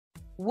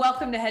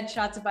Welcome to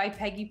Headshots by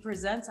Peggy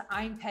Presents.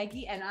 I'm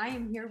Peggy and I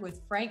am here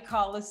with Frank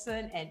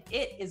Collison, and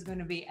it is going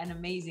to be an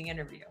amazing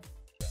interview.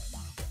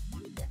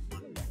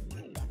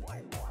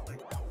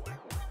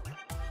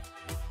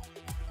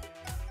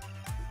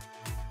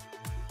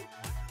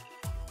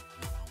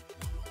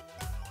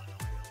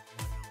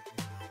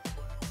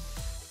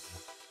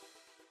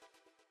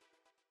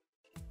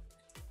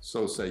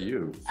 So say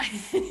you.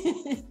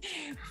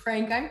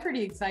 Frank, I'm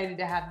pretty excited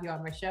to have you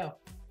on my show.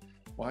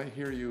 Well, I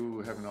hear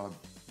you haven't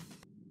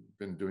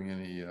been doing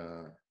any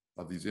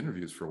of these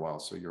interviews for a while,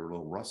 so you're a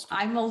little rusty.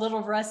 I'm a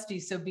little rusty,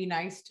 so be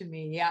nice to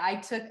me. Yeah, I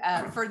took,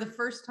 for the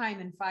first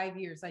time in 5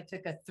 years, I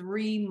took a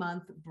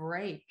 3-month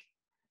break.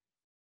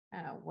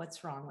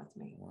 What's wrong with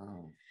me?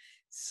 Wow.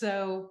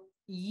 So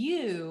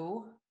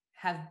you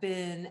have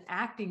been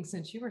acting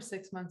since you were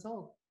 6 months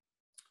old.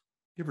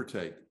 Give or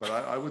take, but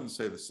I wouldn't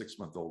say the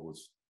 6-month-old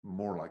was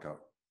more like a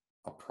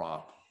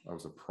prop. I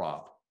was a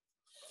prop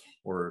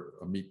or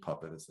a meat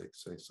puppet, as they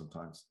say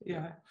sometimes.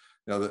 Yeah.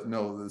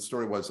 The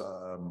story was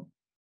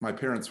my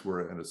parents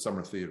were in a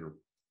summer theater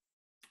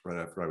right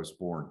after I was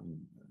born in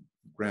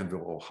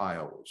Granville,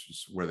 Ohio, which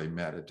is where they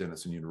met at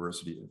Denison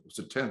University. It was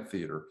a tent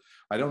theater.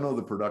 I don't know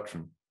the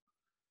production,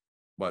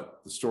 but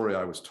the story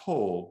I was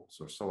told,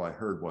 so I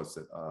heard, was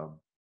that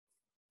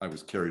I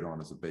was carried on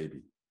as a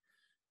baby.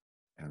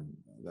 And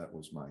that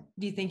was my.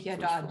 Do you think you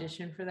had to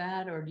audition for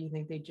that, or do you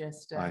think they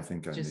just? I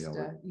think I nailed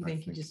it. You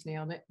think you just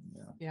nailed it?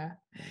 Yeah.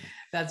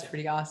 That's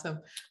pretty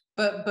awesome.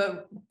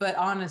 But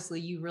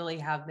honestly, you really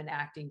have been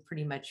acting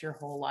pretty much your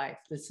whole life.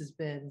 This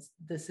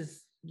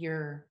is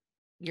your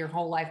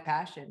whole life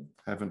passion.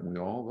 Haven't we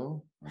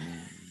all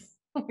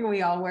though?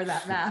 We all wear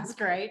that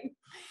mask, right?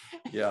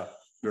 Yeah,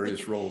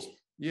 various roles.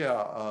 Yeah,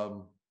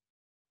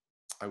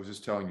 I was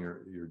just telling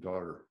your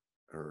daughter,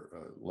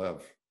 or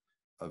Lev,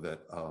 that.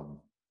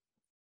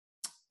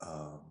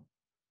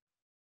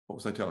 What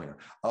was I telling her?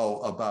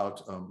 Oh,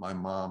 about my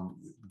mom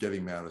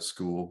getting me out of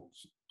school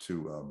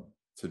to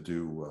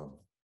do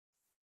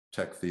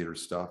tech theater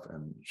stuff,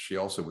 and she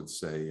also would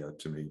say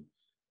to me,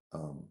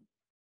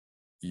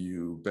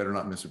 "You better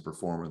not miss a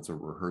performance or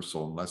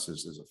rehearsal unless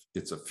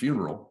it's a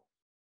funeral,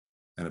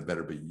 and it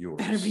better be yours."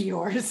 Better be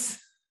yours.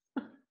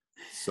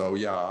 So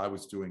yeah, I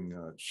was doing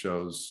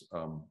shows.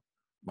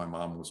 My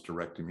mom was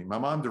directing me. My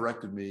mom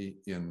directed me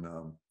in.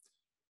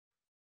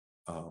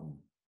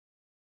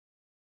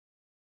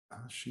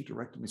 She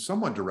directed me.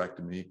 Someone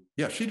directed me.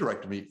 Yeah, she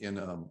directed me in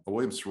a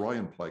William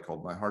Saroyan play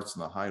called My Heart's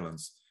in the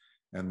Highlands.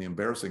 And the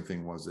embarrassing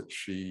thing was that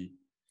she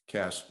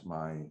cast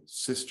my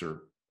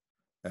sister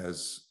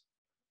as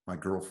my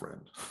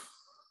girlfriend.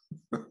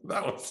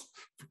 That was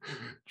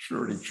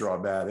truly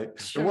traumatic.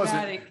 It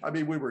wasn't. I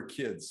mean, we were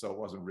kids, so it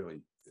wasn't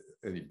really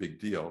any big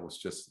deal. It was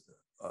just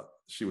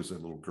she was a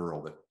little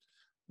girl that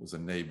was a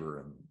neighbor,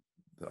 and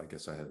I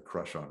guess I had a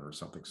crush on her or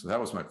something. So that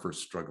was my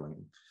first struggling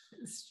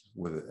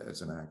with it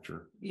as an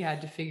actor. You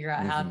had to figure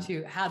out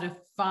how to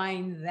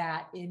find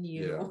that in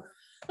you.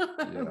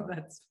 Yeah.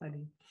 That's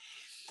funny.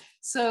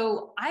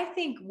 So I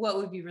think what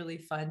would be really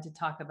fun to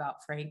talk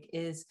about, Frank,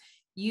 is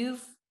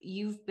you've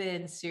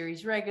been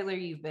series regular,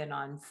 you've been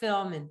on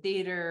film and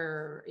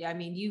theater. I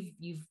mean,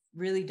 you've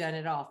really done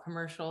it all,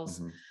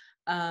 commercials.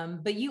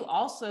 But you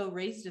also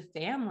raised a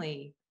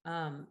family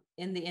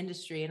in the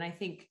industry, and I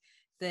think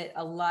that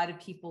a lot of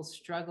people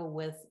struggle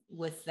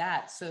with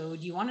that. So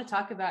do you want to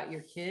talk about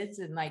your kids?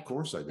 And like, of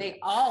course I do.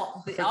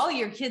 all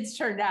your kids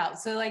turned out.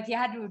 So like you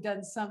had to have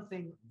done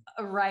something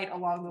right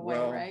along the way,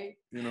 right?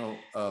 You know,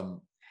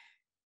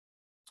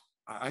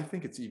 I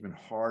think it's even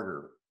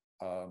harder.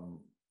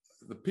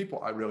 The people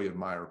I really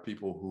admire are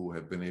people who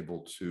have been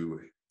able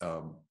to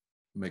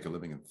make a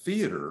living in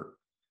theater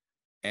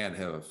and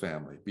have a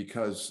family,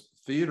 because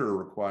theater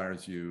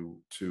requires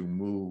you to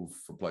move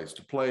from place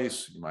to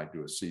place. You might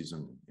do a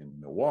season in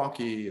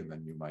Milwaukee, and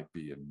then you might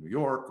be in New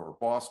York or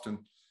Boston.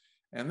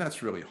 And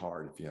that's really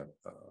hard if you have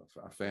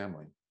a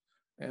family.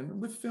 And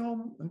with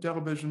film and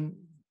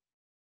television,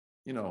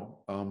 you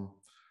know,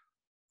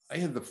 I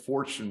had the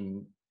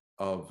fortune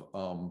of,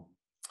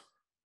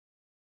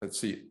 let's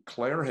see,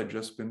 Claire had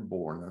just been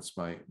born. That's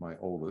my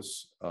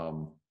oldest.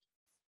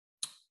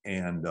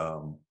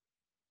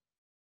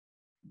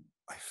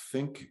 I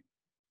think,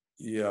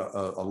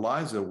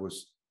 Eliza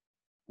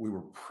we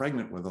were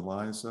pregnant with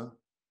Eliza.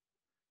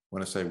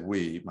 When I say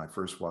we, my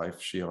first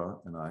wife, Sheila,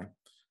 and I.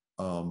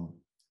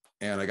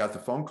 And I got the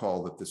phone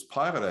call that this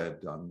pilot I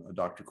had done,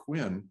 Dr.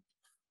 Quinn,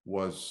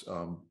 was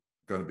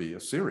going to be a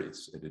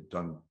series. It had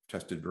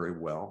tested very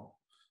well.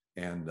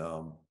 And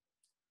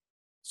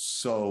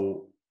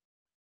so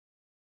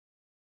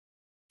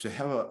to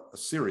have a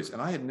series,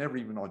 and I had never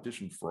even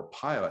auditioned for a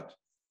pilot.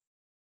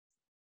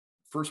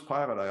 First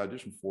pilot I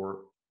auditioned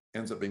for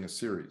ends up being a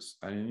series.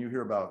 I mean, you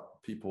hear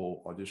about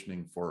people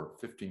auditioning for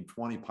 15,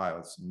 20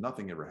 pilots,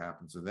 nothing ever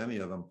happens with any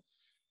of them.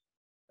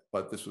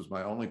 But this was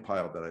my only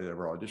pilot that I'd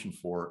ever auditioned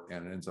for,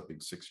 and it ends up being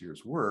 6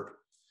 years' work.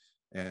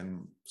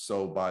 And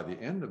so by the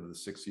end of the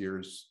 6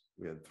 years,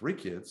 we had 3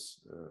 kids.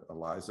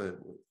 Eliza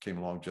came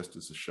along just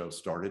as the show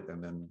started,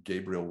 and then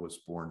Gabriel was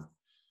born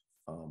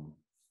a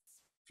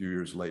few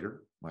years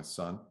later, my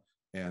son.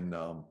 And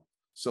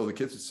so the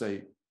kids would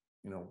say,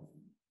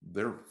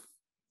 their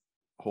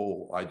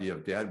whole idea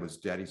of dad was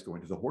daddy's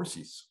going to the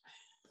horsies.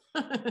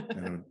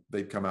 And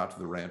they'd come out to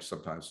the ranch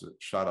sometimes,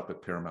 shot up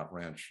at Paramount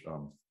Ranch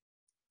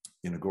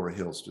in Agora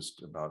Hills,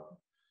 just about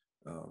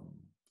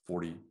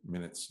 40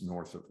 minutes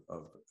north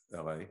of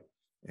LA.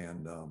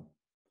 And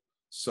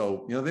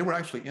so, they were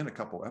actually in a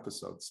couple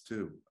episodes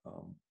too.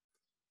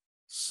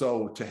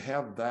 So to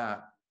have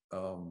that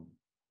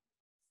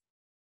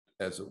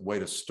as a way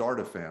to start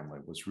a family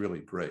was really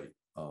great,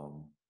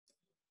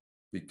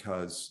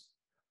 because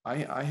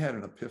I had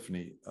an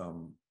epiphany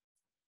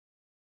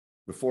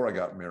before I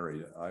got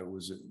married. I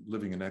was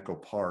living in Echo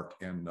Park,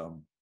 and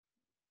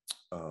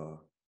it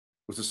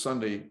was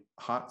a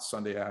hot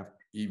Sunday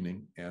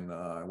evening, and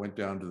I went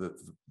down to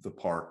the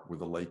park where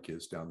the lake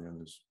is down there, and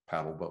there's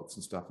paddle boats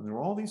and stuff, and there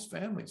were all these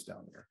families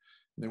down there,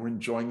 and they were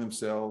enjoying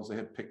themselves. They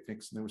had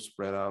picnics, and they were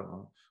spread out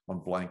on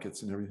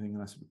blankets and everything.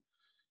 And I said,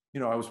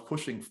 I was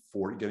pushing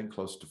 40, getting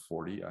close to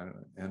 40,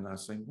 and I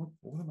was saying,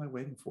 what am I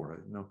waiting for?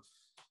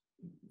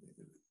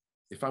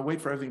 If I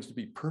wait for everything to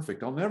be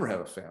perfect, I'll never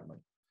have a family.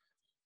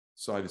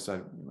 So I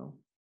decided,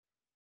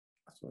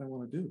 that's what I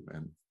want to do.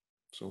 And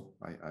so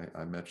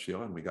I met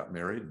Sheila, and we got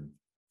married and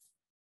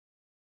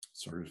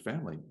started a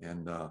family.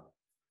 And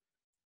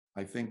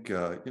I think,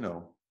 I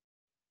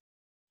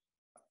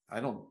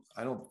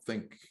don't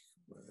think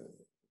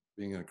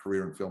being in a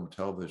career in film and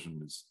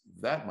television is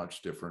that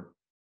much different.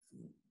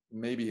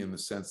 Maybe in the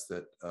sense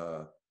that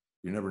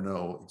you never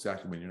know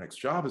exactly when your next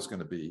job is going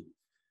to be,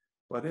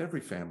 but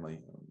every family,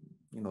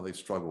 they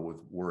struggle with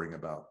worrying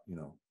about,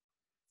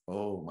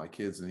 oh, my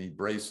kids need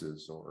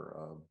braces,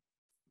 or,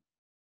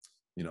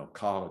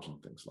 college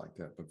and things like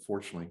that. But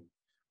fortunately,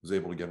 I was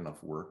able to get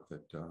enough work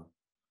that,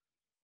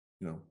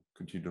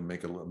 continue to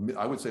make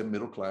I would say a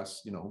middle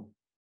class,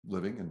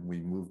 living. And we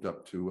moved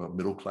up to a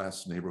middle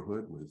class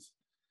neighborhood with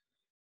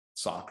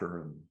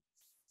soccer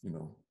and,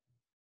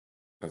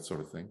 that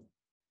sort of thing.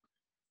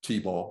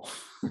 T-ball.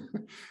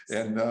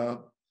 And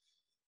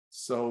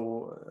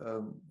so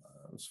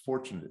I was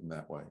fortunate in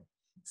that way.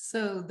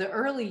 So the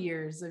early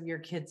years of your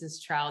kids'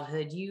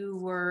 childhood, you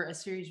were a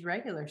series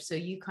regular. So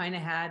you kind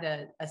of had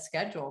a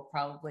schedule,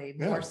 probably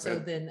more so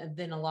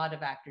than a lot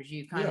of actors.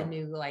 You kind of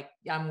knew, like,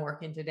 I'm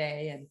working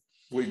today. And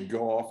we'd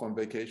go off on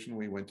vacation.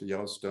 We went to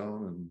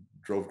Yellowstone and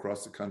drove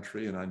across the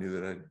country. And I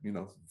knew that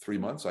 3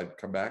 months I'd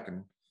come back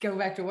and go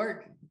back to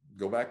work.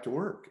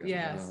 And,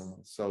 yes.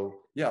 So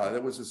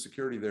there was a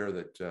security there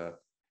that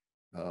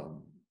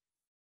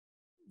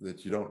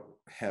that you don't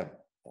have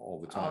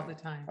all the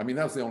time. I mean,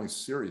 that was the only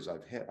series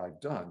I've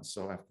done.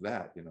 So after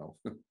that,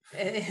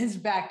 it's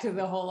back to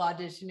the whole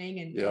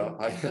auditioning and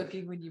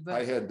booking when you book.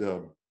 I had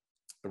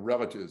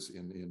relatives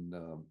in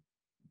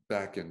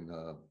back in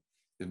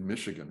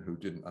Michigan who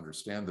didn't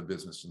understand the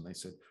business, and they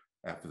said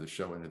after the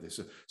show ended, they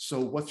said, "So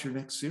what's your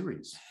next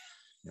series?"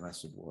 And I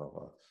said,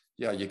 "Well,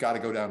 you got to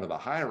go down to the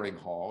hiring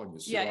hall, and you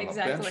sit on a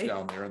bench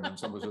down there, and then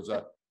someone says,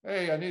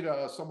 hey, I need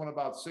someone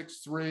about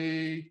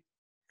 6'3",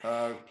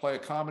 play a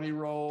comedy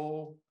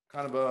role,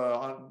 kind of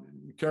a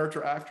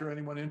character actor.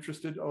 Anyone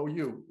interested? Oh,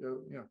 you.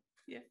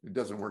 Yeah. It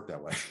doesn't work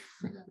that way.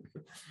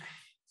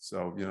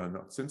 So,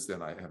 since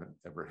then, I haven't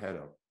ever had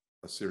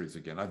a series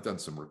again. I've done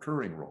some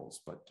recurring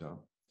roles, but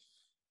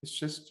it's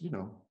just,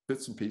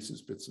 bits and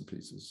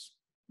pieces.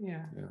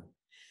 Yeah.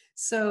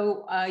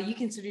 So you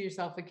consider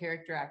yourself a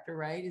character actor,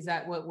 right? Is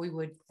that what we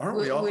would? Aren't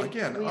we all?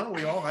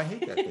 I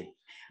hate that thing.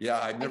 Yeah,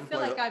 I feel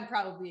like I'm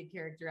probably a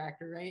character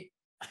actor, right?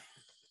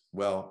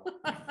 Well,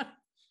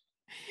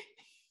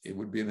 it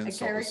would be an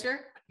insult. A character?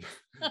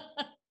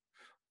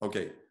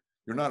 Okay,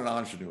 you're not an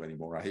ingenue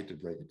anymore. I hate to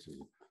break it to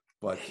you,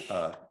 but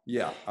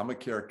I'm a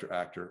character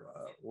actor.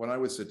 When I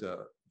was at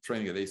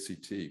training at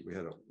ACT, we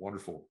had a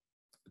wonderful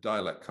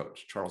dialect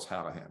coach, Charles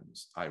Hallahan,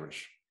 who's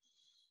Irish,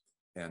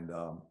 and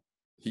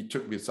he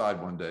took me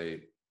aside one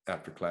day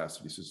after class,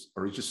 and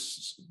he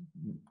just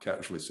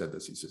casually said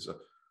this. He says,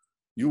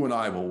 "You and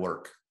I will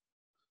work."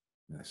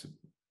 And I said,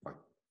 "Like?"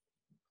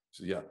 He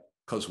said, "Yeah,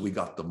 because we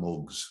got the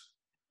mugs."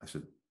 I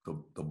said,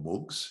 the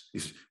mugs? He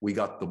said, "We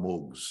got the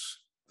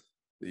mugs."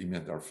 He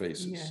meant our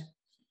faces.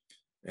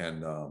 Yeah.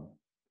 And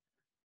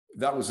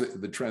that was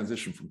the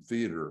transition from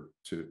theater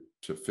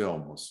to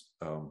film, was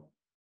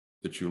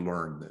that you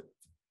learned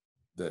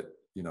that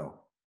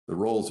the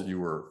roles that you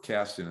were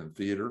cast in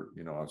theater,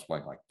 I was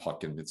playing like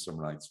Puck in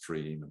Midsummer Night's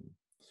Dream and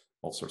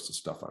all sorts of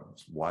stuff I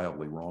was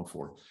wildly wrong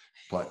for.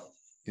 But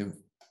in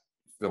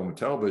film and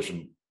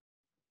television,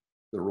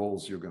 the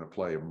roles you're going to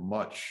play are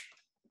much,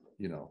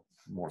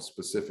 more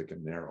specific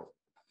and narrow.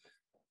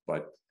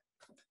 But,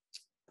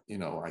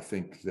 I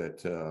think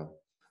that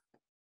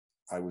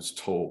I was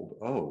told,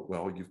 "Oh,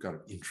 well, you've got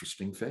an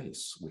interesting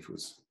face," which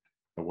was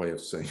a way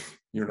of saying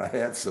you're not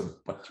handsome,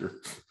 but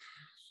you're.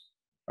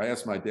 I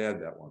asked my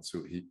dad that once,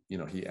 who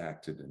he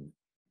acted, and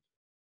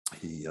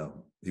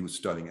he was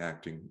studying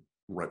acting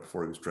right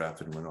before he was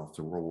drafted and went off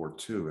to World War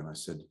II. And I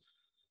said,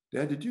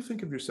 "Dad, did you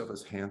think of yourself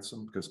as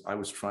handsome?" Because I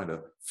was trying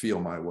to feel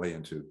my way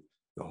into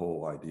the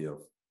whole idea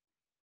of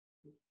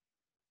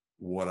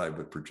what I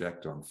would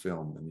project on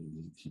film.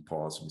 And he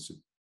paused and he said,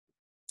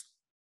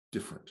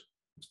 different.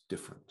 It's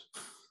different.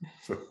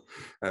 So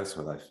that's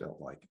what I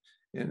felt like.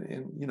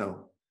 And you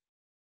know,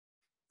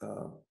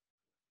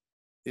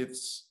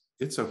 it's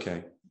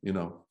okay, you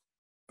know,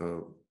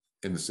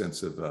 in the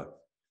sense of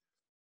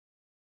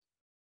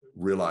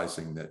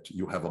realizing that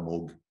you have a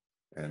mug,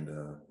 and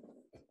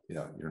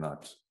yeah, you're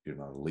not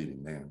a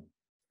leading man.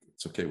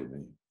 It's okay with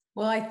me.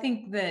 Well, I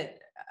think that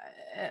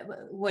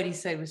what he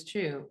said was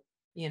true.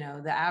 You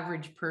know, the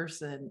average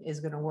person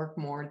is going to work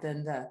more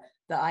than the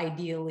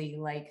ideally,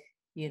 like,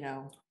 you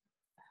know,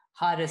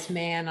 hottest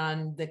man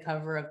on the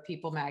cover of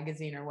People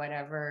magazine or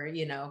whatever,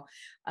 you know.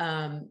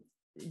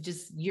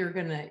 Just you're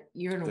gonna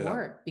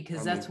work,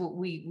 because that's what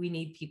we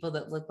need, people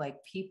that look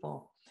like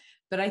people.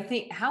 But I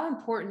think, how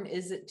important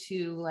is it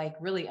to like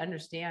really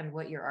understand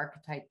what your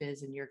archetype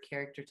is and your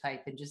character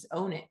type, and just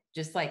own it?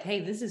 Just like, hey,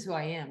 this is who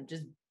I am.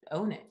 Just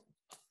own it.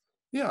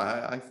 Yeah,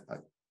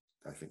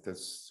 I think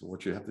that's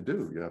what you have to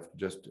do. You have to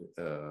just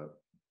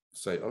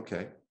say,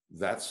 okay,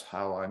 that's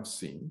how I'm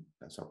seen.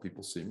 That's how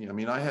people see me. I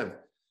mean, I have,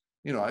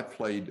 you know, I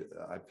played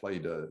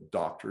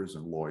doctors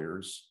and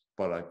lawyers,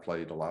 but I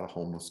played a lot of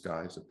homeless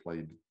guys. I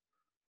played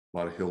a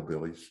lot of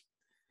hillbillies.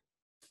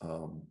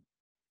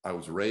 I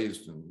was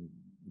raised in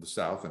the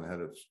South and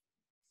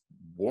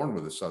born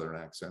with a Southern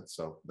accent,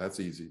 so that's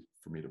easy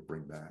for me to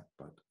bring back.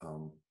 But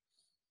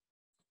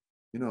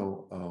you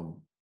know,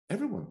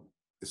 everyone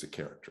is a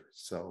character,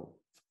 so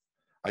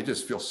I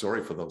just feel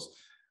sorry for those.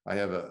 I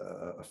have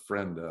a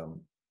friend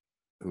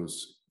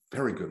who's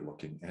very good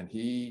looking, and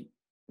he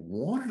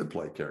wanted to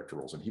play character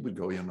roles, and he would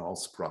go in all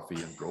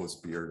scruffy and grow his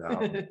beard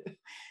out.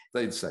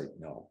 They'd say,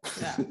 no,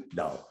 yeah.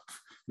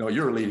 no,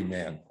 you're a leading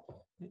man.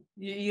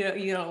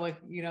 You don't look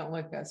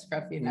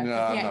scruffy enough. No,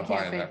 I'm not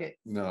buying that.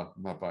 No,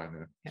 I'm not buying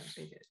that. Can't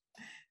fake it.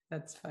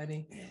 That's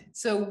funny.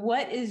 So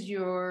what is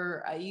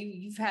your,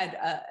 you've had,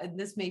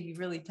 this may be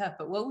really tough,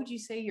 but what would you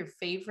say your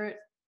favorite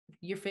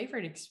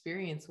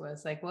experience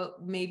was? Like,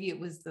 what, maybe it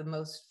was the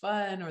most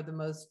fun or the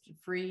most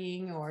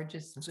freeing, or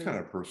just. It's kind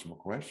of a personal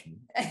question.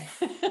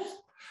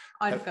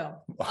 On film.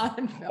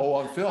 On film. Oh,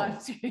 on film. On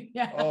screen,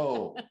 yeah.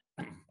 Oh,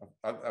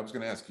 I was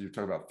going to ask you,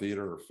 talk about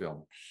theater or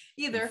film?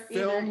 Either.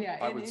 Film, yeah.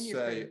 I would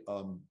say,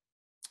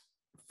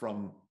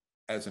 from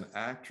as an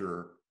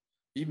actor,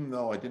 even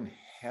though I didn't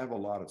have a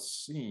lot of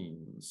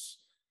scenes,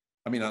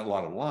 I mean, not a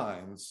lot of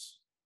lines,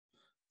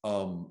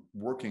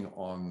 working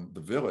on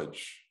The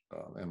Village,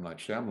 M. Night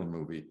Shyamalan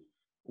movie,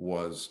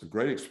 was a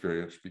great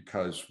experience,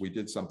 because we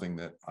did something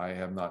that I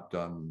had not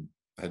done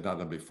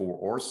before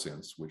or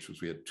since, which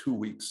was we had 2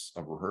 weeks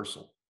of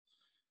rehearsal.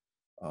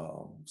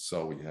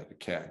 So we had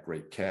a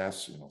great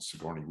cast, you know,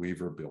 Sigourney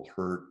Weaver, Bill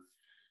Hurt,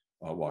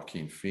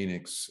 Joaquin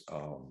Phoenix,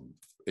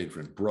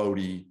 Adrian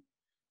Brody,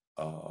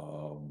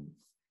 on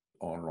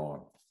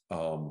and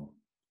on.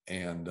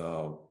 And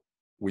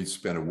we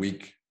spent a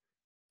week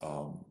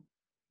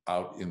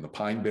out in the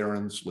Pine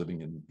Barrens,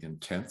 living in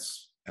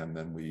tents. And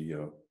then we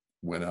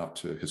went out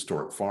to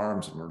historic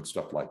farms and learned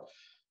stuff like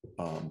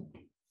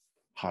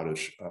how to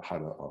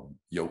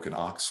yoke an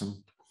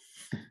oxen.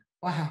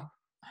 Wow.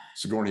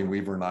 Sigourney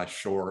Weaver and I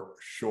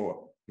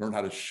learned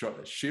how to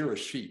shear a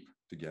sheep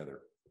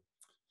together.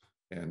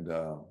 And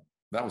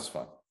that was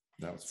fun.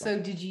 So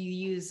did you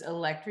use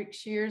electric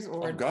shears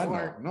or? Oh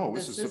God, no,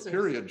 this is a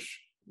period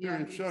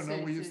show. So, no,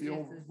 we used the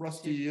old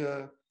rusty.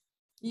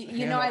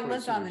 You know, I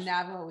lived on the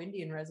Navajo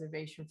Indian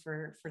reservation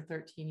for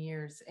 13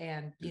 years,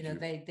 and you know,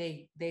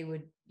 they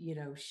would, you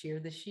know, shear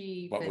the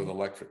sheep. But with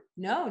electric?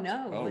 No.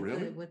 Oh,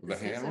 really? With the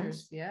hand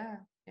ones? Yeah.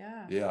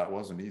 Yeah, it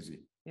wasn't easy.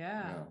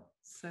 Yeah.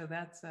 So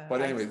that's.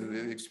 But anyway,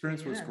 the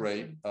experience was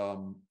great,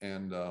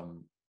 and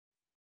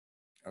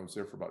I was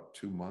there for about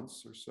 2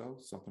 months or so,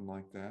 something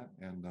like that,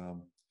 and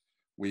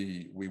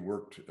we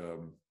worked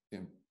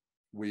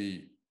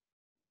we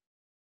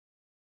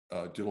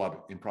did a lot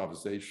of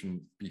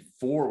improvisation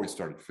before we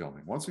started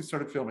filming. Once we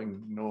started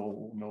filming,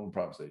 no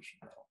improvisation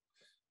at all.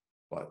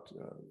 But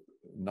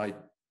Knight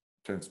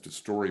tends to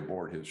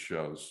storyboard his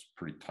shows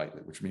pretty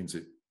tightly, which means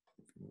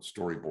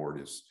storyboard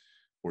is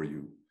where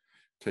you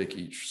take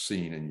each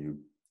scene and you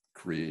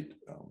create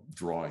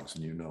drawings,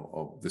 and you know,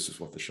 oh, this is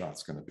what the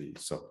shot's going to be.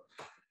 So,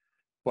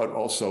 but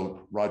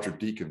also Roger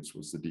Deakins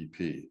was the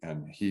DP,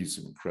 and he's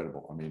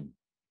incredible. I mean,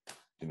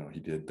 you know, he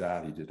did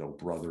that. He did Oh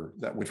Brother,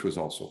 which was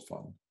also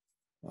fun.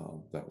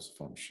 That was a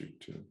fun shoot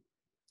too.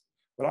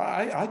 But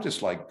I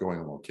just like going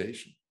on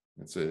location.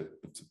 It's a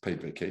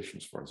paid vacation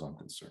as far as I'm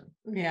concerned.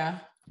 Yeah.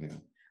 Yeah.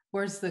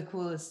 Where's the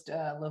coolest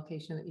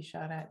location that you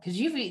shot at? Because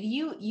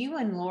you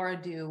and Laura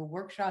do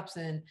workshops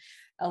in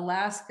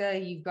Alaska.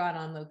 You've gone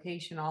on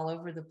location all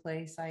over the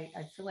place. I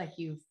feel like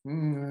you've.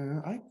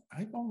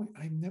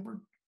 I've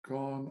never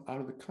gone out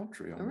of the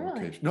country on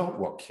location. No,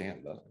 well,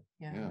 Canada.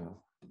 Yeah.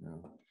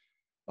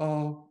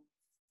 Oh,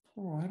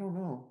 I don't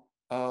know.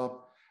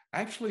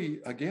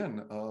 Actually,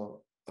 again,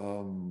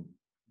 I'm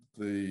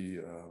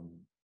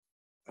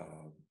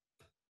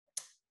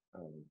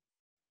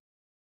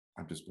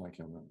just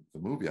blanking on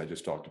the movie I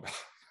just talked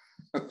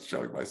about,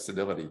 showing my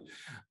senility.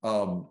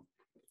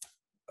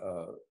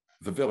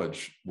 The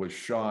Village was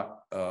shot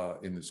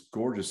in this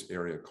gorgeous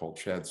area called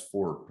Chadds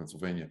Ford,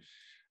 Pennsylvania.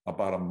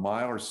 About a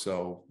mile or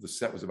so, the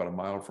set was about a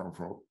mile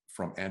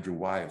from Andrew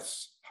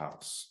Wyeth's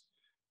house.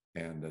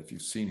 And if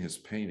you've seen his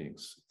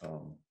paintings,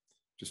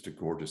 just a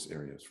gorgeous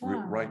area. It's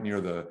right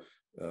near the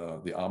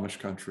Amish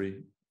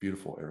country,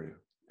 beautiful area.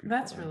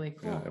 That's really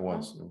cool. Yeah, it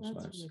was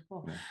that's nice. Really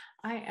cool.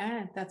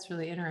 Yeah. That's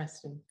really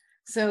interesting.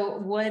 So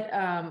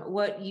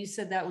what you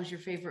said that was your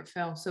favorite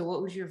film. So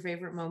what was your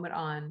favorite moment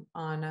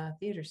on a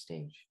theater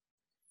stage?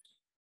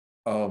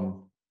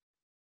 Well,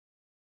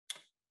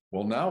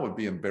 now it would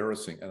be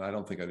embarrassing, and I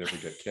don't think I'd ever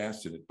get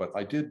cast in it, but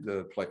I did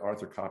play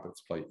Arthur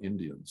Kopit's play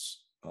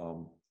Indians,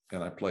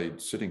 and I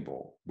played Sitting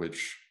Bull,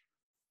 which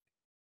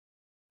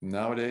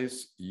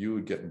nowadays you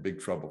would get in big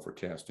trouble for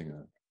casting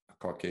a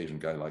Caucasian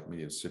guy like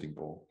me as Sitting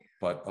Bull.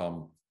 But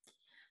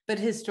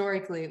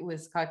historically it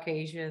was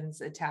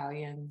Caucasians,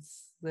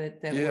 Italians that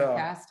yeah, were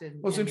cast in.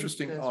 It was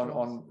interesting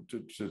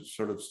to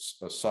sort of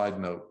a side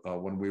note,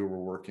 when we were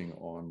working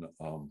on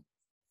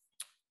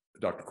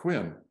Dr.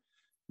 Quinn,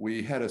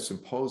 we had a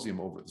symposium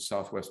over at the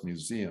Southwest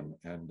Museum,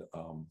 and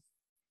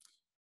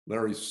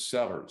Larry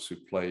Sellers, who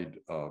played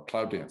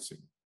Cloud Dancing,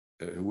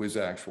 who is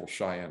actual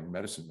Cheyenne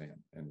medicine man,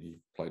 and he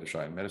played a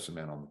Cheyenne medicine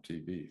man on the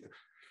TV.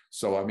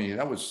 So, I mean,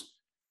 that was,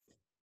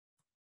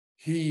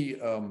 there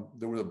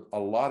were a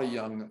lot of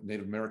young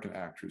Native American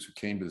actors who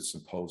came to the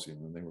symposium,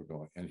 and they were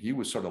going, and he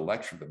was sort of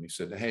lectured them. He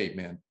said, hey,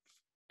 man,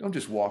 don't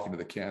just walk into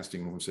the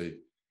casting room and say,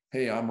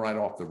 hey, I'm right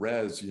off the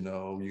res, you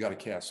got to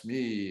cast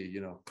me,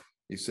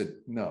 He said,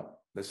 no,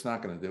 that's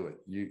not going to do it.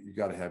 You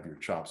got to have your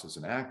chops as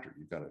an actor.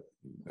 You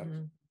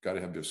got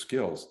to have your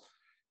skills.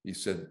 He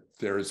said,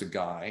 there is a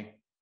guy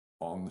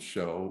on the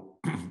show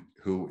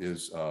who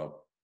is,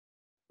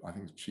 I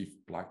think Chief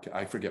Black,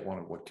 I forget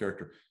what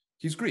character.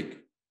 He's Greek.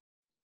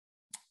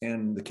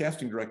 And the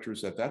casting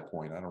directors at that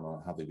point, I don't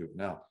know how they do it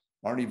now,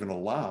 aren't even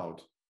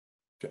allowed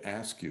to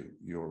ask you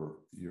your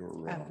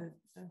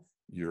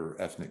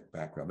ethnic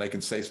background. They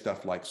can say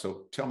stuff like,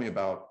 so tell me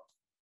about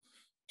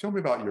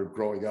your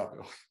growing up.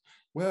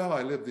 Well,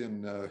 I lived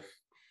in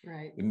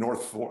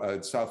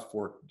South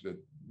Fork,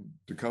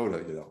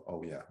 Dakota,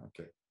 Oh yeah,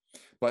 okay.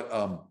 But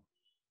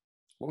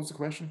what was the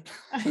question?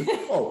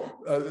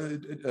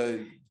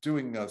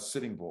 Doing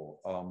Sitting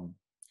Bull.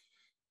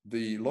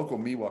 The local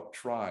Miwok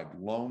tribe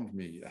loaned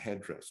me a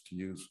headdress to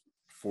use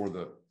for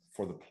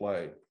the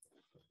play,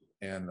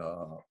 and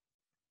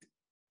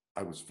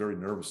I was very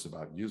nervous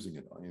about using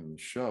it in the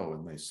show.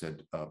 And they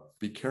said,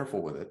 "Be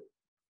careful with it."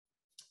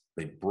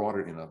 They brought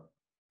it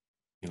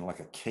in like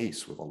a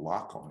case with a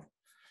lock on it,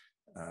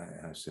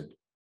 and I said,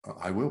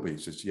 "I will be." He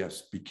says,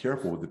 "Yes, be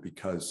careful with it,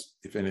 because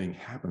if anything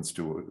happens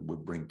to it, it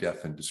would bring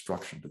death and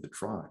destruction to the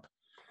tribe."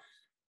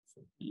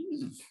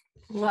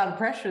 A lot of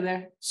pressure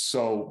there.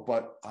 So,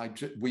 but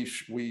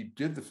we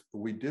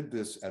did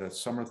this at a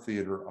summer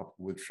theater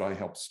which I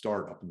helped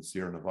start up in the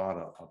Sierra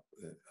Nevada, up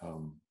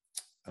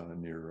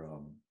near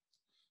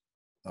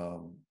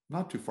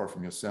not too far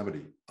from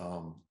Yosemite,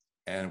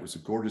 and it was a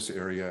gorgeous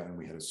area, and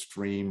we had a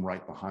stream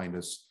right behind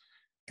us,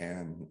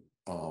 and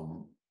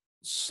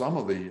some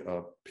of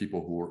the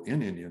people who were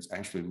in Indians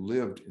actually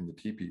lived in the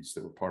teepees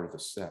that were part of the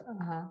set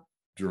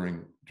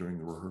during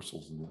the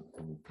rehearsals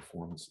and the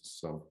performances.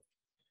 So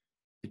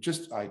it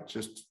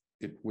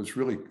was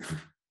really,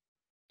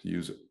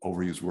 to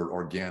overuse word,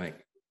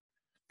 organic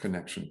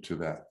connection to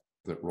that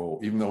role.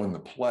 Even though in the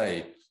play,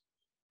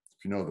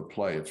 if you know the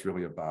play, it's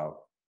really about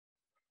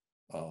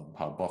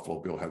how Buffalo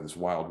Bill had this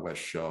Wild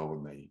West show,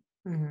 and they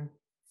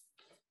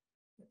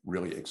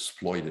really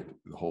exploited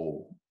the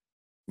whole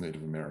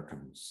Native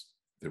Americans.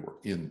 They were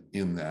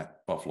in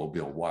that Buffalo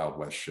Bill Wild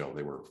West show.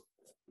 They were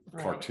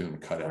cartoon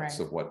cutouts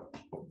of what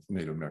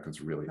Native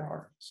Americans really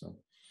are. So,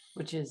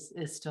 which is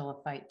still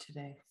a fight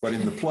today. But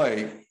in the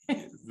play,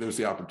 there's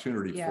the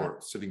opportunity for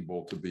Sitting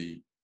Bull to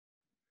be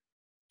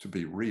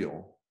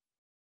real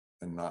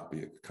and not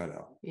be a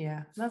cutout.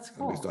 Yeah, that's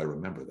cool. At least I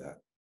remember that.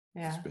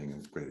 Yeah, as being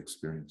a great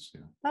experience.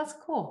 Yeah, that's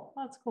cool.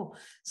 That's cool.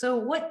 So,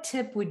 what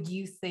tip would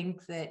you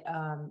think that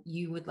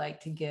you would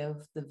like to give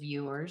the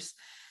viewers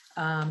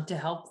to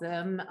help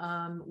them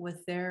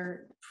with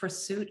their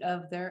pursuit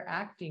of their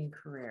acting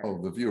career?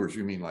 Oh, the viewers,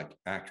 you mean like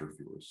actor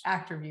viewers?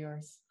 Actor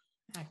viewers.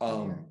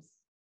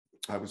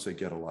 I would say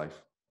get a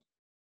life.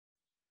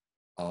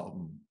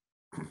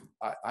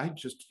 I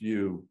just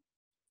view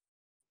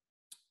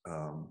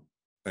an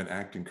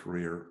acting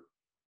career.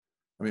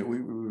 I mean, we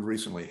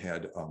recently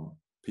had a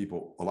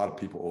lot of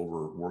people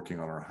over working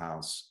on our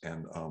house,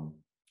 and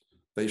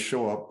they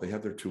show up, they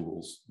have their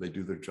tools, they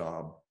do their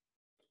job,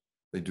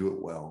 they do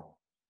it well,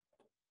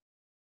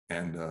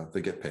 and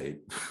they get paid.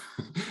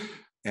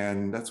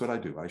 And that's what I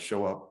do. I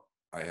show up,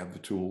 I have the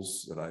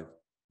tools that I've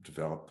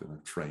developed and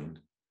I've trained,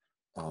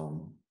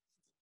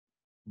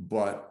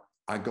 but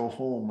I go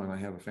home and I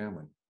have a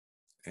family,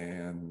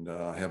 and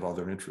I have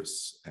other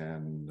interests,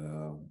 and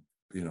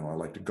I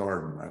like to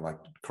garden, I like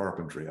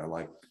carpentry, I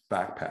like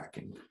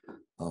backpacking.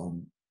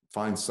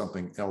 Find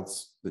something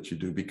else that you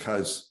do,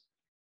 because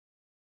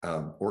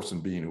Orson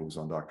Bean, who was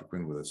on Dr.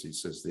 Quinn with us, he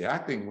says, the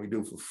acting we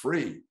do for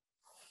free,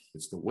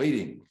 It's the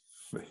waiting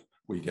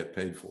we get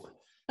paid for.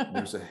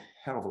 There's a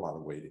hell of a lot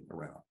of waiting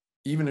around.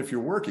 Even if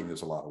you're working,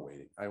 there's a lot of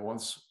waiting. I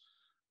once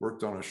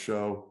worked on a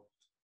show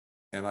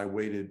and I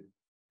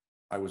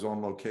was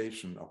on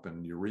location up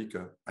in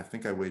Eureka. I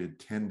think I waited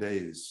 10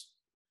 days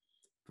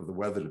for the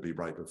weather to be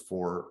right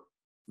before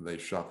they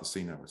shot the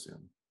scene I was in.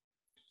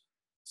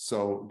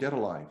 So get a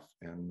life.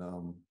 And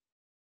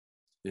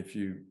if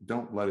you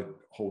don't let it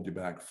hold you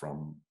back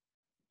from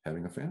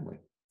having a family.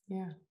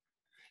 Yeah.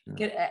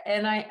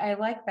 And I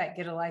like that,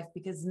 get a life,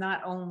 because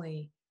not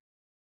only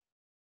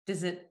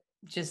does it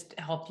just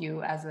help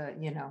you as a,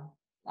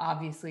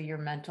 obviously your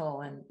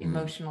mental and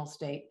emotional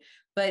state,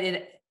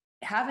 but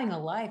having a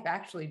life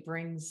actually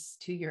brings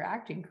to your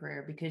acting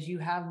career, because you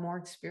have more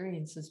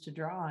experiences to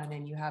draw on,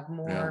 and you have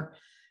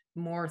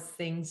more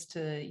things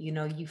to,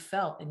 you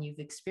felt and you've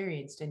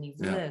experienced and you've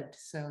lived.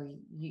 So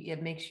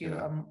it makes you,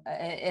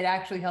 it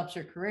actually helps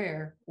your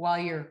career while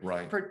you're,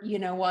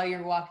 while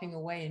you're walking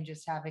away and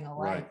just having a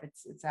life.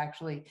 It's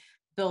actually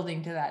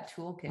building to that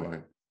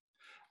toolkit.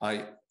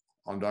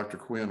 On Dr.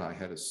 Quinn, I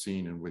had a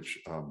scene in which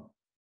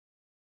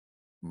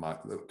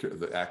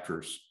the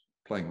actress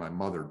playing my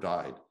mother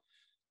died.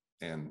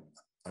 And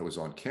I was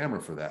on camera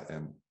for that.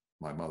 And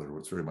my mother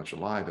was very much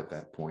alive at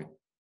that point.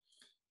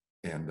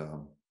 And,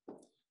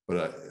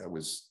 but I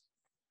was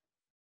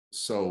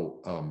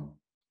so,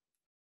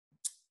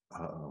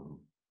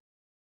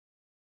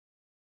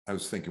 I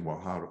was thinking, well,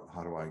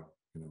 how do I,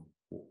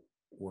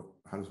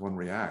 how does one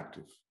react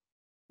if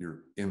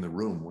you're in the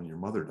room when your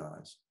mother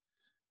dies?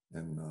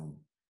 And,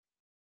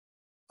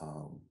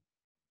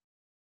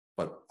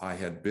 but I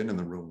had been in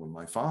the room when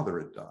my father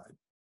had died.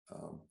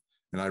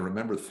 And I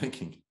remember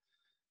thinking,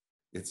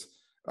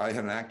 I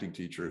had an acting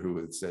teacher who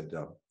had said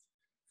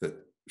that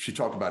she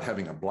talked about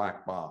having a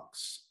black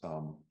box,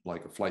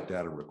 like a flight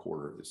data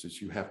recorder. This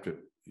is,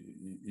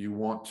 you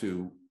want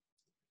to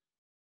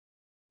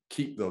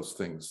keep those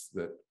things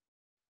that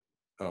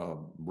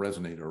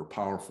resonate or are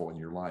powerful in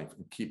your life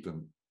and keep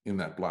them in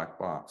that black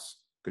box,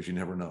 because you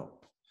never know.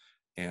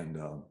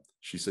 And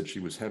she said she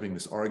was having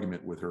this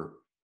argument with her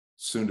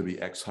soon-to-be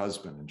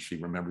ex-husband, and she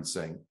remembered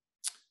saying,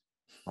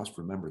 I must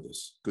remember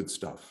this, good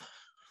stuff.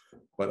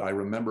 But I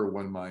remember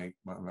when my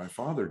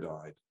father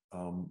died,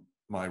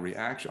 my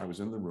reaction, I was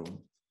in the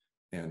room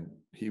and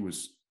he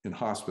was in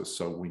hospice,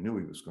 so we knew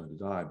he was going to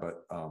die,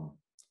 but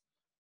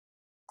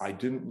I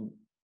didn't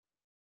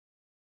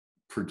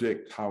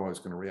predict how I was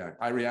going to react.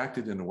 I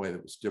reacted in a way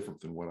that was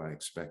different than what I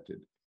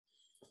expected.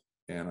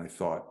 And I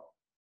thought,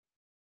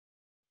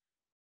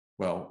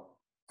 well,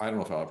 I don't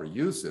know if I'll ever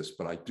use this,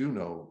 but I do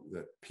know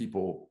that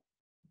people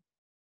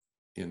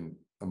in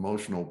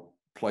emotional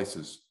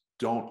places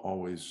don't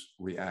always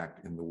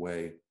react in the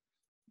way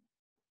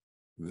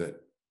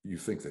that you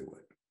think they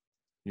would.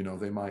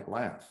 They might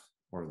laugh,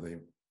 or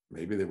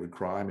maybe they would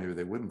cry, maybe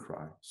they wouldn't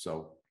cry.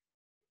 So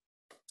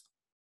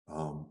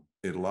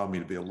it allowed me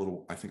to be a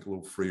little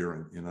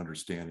freer in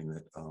understanding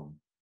that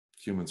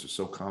humans are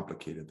so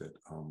complicated that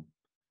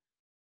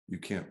you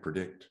can't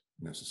predict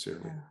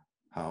necessarily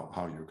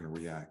how you're going to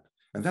react.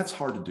 And that's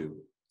hard to do.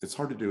 It's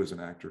hard to do as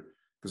an actor,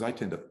 because I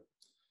tend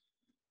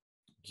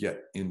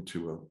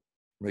to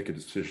make a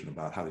decision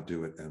about how to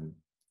do it, and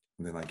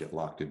then I get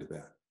locked into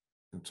that.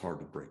 It's hard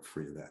to break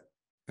free of that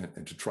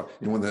and to try.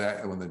 When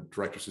the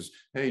director says,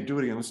 "Hey, do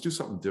it again. Let's do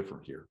something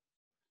different here,"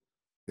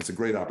 it's a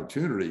great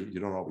opportunity.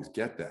 You don't always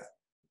get that,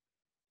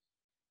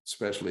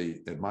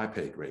 especially at my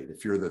pay grade.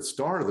 If you're the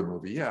star of the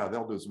movie,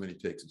 they'll do as many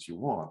takes as you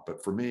want.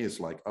 But for me, it's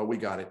like, oh, we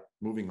got it.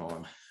 Moving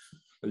on.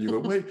 And you go,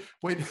 wait,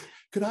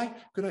 could I?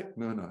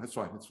 No, that's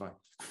fine. It's fine.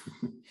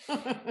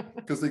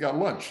 Because they got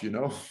lunch, we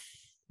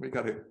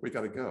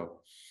gotta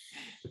go.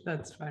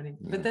 That's funny,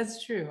 but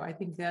that's true. I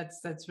think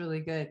that's really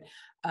good.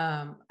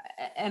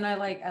 And I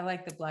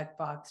like the black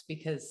box,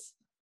 because,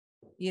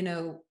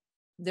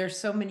 there's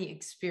so many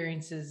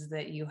experiences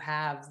that you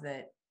have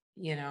that,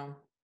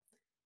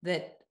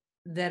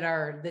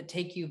 that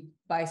take you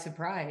by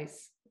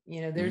surprise.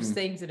 There's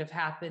things that have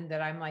happened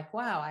that I'm like,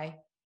 wow, I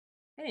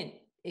didn't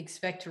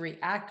expect to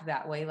react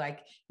that way.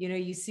 Like,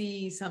 you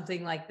see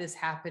something like this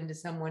happen to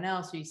someone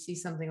else, or you see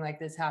something like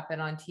this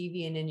happen on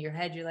TV, and in your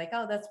head you're like,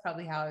 oh, that's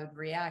probably how I would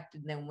react.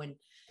 And then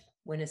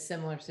when a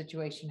similar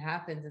situation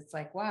happens, it's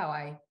like, wow,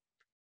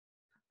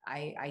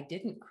 I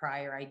didn't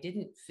cry, or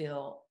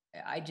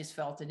I just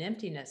felt an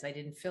emptiness. I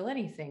didn't feel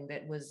anything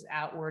that was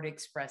outward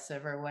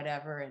expressive or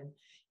whatever.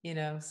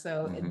 And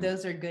so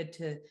those are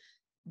good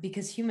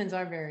because humans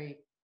are very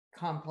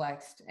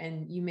complex,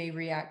 and you may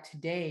react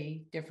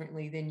today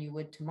differently than you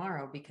would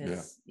tomorrow,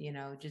 because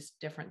just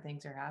different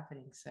things are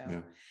happening.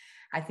 So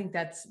I think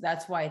that's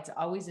why it's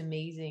always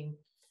amazing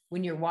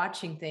when you're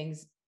watching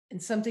things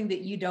and something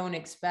that you don't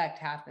expect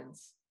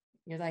happens.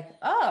 You're like,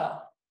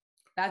 oh,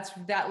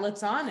 that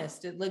looks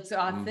honest, it looks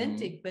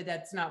authentic, but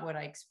that's not what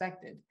I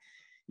expected.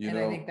 I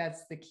think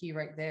that's the key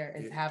right there,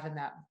 is having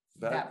that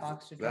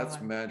box to draw that's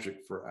on.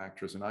 magic for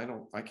actors. And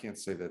I can't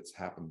say that's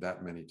happened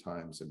that many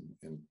times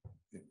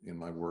in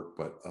my work,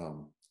 but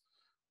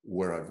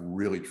where I've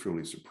really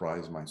truly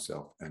surprised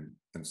myself and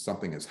and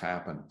something has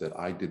happened that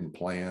I didn't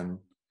plan,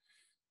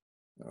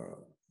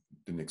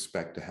 didn't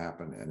expect to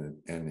happen,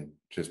 and it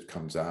just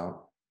comes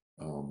out.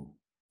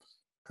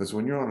 Because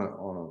when you're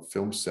on a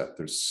film set,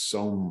 there's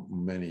so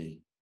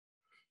many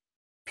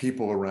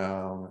people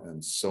around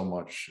and so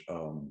much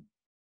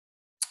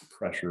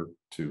pressure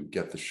to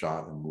get the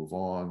shot and move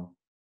on.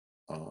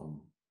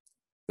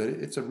 That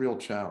it's a real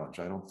challenge.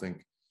 I don't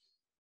think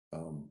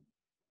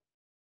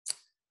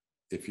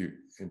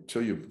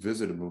until you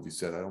visit a movie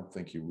set, I don't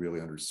think you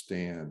really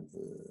understand,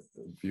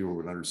 the viewer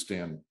would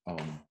understand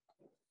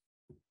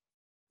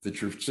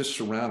that you're just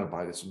surrounded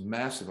by this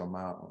massive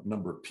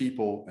number of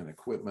people and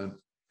equipment,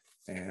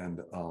 and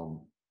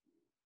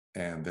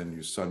then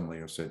you suddenly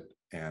have said,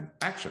 and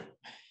action,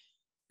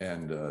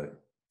 and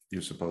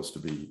you're supposed to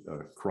be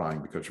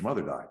crying because your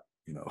mother died,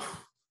 you know.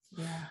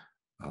 Yeah.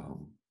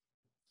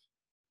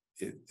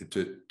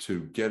 To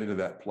get into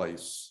that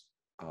place,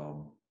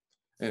 and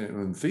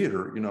in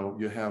theater, you know,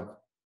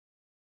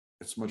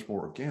 it's much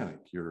more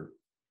organic. You're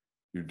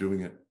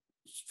doing it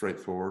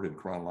straightforward in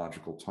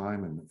chronological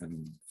time,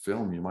 and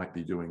film, you might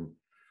be doing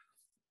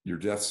your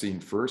death scene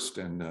first,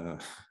 and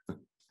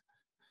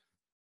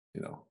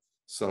you know,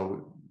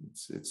 so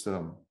it's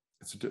a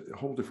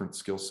whole different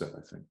skill set,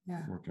 I think.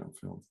 Yeah. Working on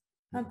film.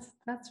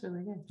 That's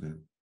really good. Yeah.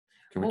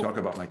 Can we talk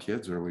about my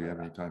kids, or we have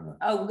any time left?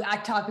 Oh, I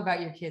talk about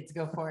your kids.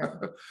 Go for it.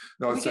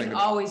 No, I was we saying can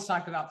always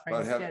talk about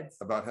Frank's kids.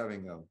 About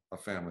having a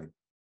family.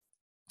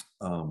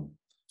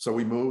 So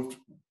we moved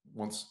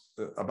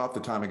about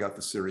the time I got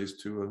the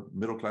series, to a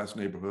middle-class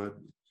neighborhood.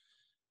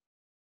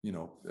 You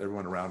know,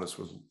 everyone around us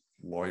was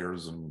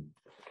lawyers and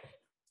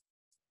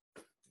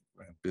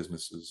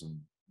businesses and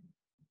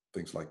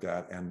things like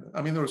that. And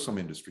I mean, there were some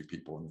industry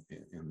people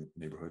in the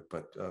neighborhood,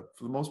 but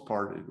for the most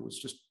part, it was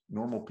just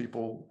normal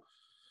people,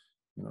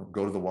 you know,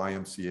 go to the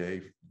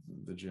YMCA,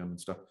 the gym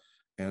and stuff.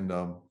 And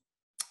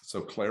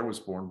so Claire was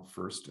born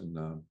first,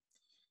 and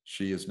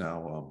she is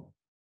now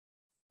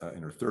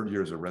in her third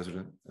year as a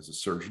resident, as a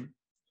surgeon.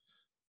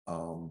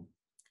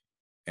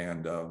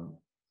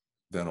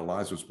 Then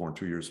Eliza was born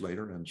 2 years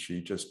later, and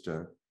she just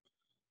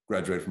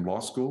graduated from law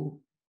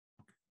school,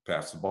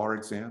 passed the bar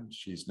exam.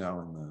 She's now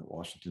in the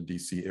Washington,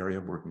 D.C. area,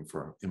 working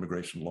for an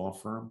immigration law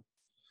firm.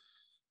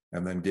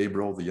 And then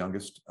Gabriel, the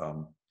youngest,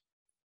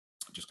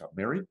 just got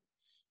married.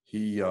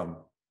 He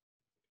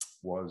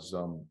was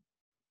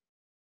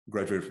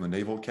graduated from the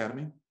Naval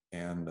Academy,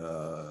 and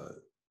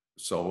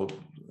so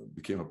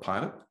became a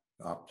pilot.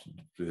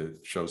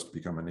 Chose to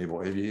become a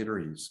naval aviator.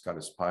 He's got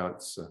his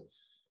pilot's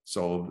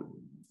sold,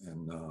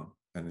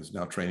 and is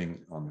now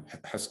training on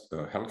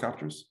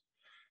helicopters,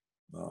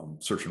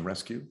 search and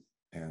rescue,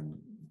 and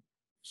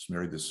he's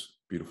married this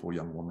beautiful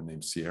young woman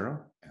named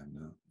Sierra,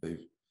 and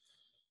they've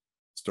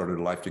started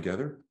a life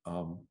together.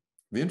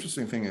 The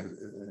interesting thing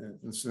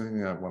is,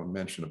 something I want to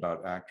mention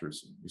about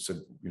actors, you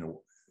said, you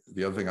know,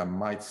 the other thing I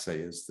might say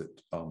is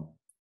that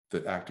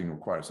that acting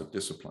requires a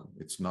discipline.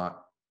 It's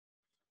not,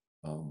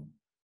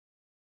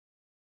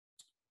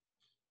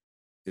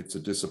 it's a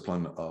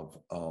discipline of,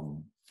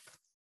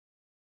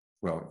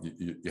 well,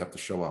 you have to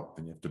show up,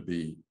 and you have to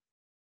be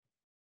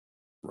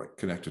right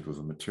connected with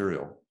the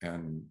material,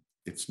 and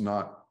it's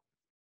not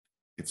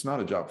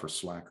a job for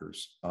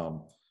slackers.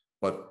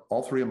 But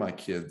all three of my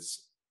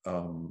kids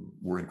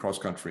were in cross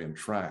country and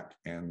track,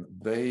 and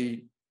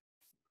they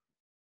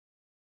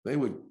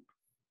would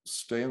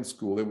stay in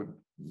school. They would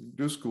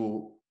do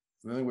school,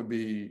 then they would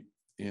be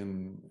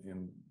in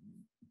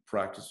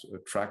practice,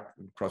 track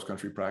cross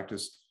country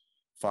practice,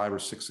 5 or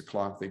 6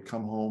 o'clock. They'd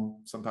come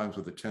home sometimes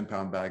with a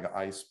 10-pound bag of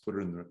ice, put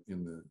it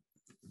in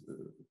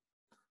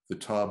the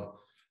tub,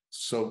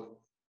 soak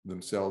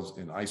themselves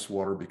in ice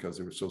water because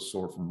they were so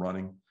sore from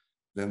running.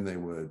 Then they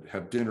would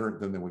have dinner.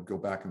 Then they would go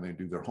back and they'd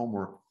do their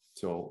homework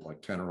till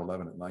like 10 or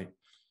 11 at night.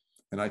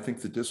 And I think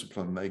the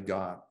discipline they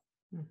got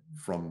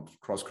from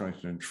cross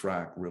country and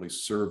track really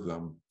served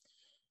them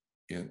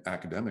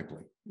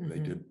academically.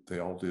 They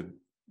all did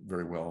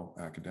very well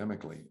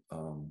academically.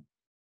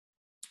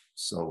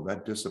 So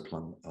that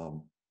discipline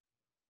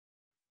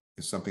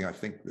is something I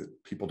think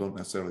that people don't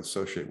necessarily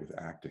associate with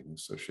acting,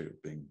 associate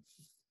with being,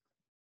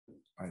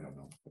 I don't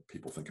know what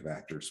people think of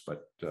actors,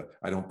 but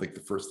I don't think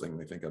the first thing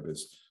they think of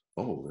is,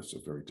 oh, this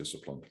is a very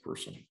disciplined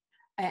person.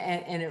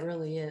 And it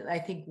really is. I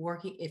think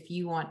if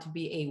you want to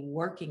be a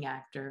working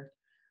actor,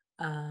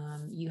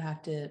 you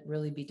have to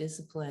really be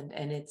disciplined.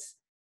 And it's,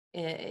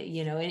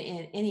 you know,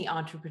 in any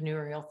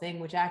entrepreneurial thing,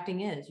 which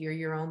acting is, you're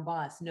your own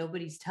boss.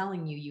 Nobody's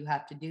telling you you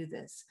have to do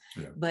this.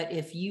 Yeah. But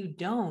if you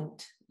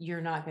don't,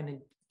 you're not going to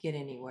get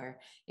anywhere.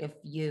 If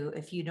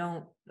you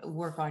don't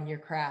work on your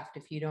craft,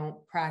 if you don't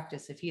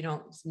practice, if you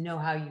don't know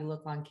how you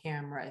look on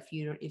camera, if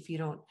you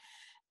don't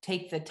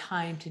take the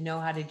time to know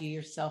how to do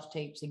your self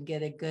tapes and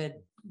get a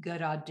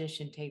good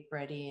audition tape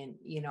ready, and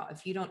you know,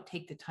 if you don't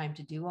take the time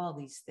to do all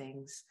these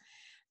things,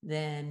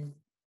 then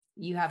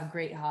you have a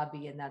great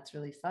hobby and that's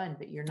really fun,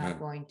 but you're not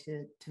going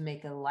to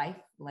make a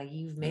life. Like,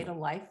 you've made a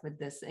life with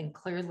this, and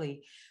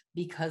clearly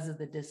because of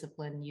the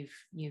discipline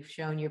you've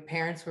shown. Your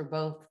parents were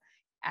both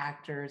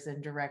actors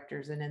and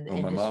directors and in the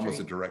well, my industry. mom was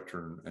a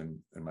director and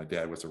my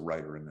dad was a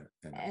writer and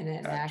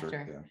an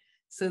actor. Yeah.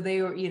 So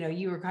they were,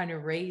 you were kind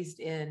of raised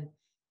in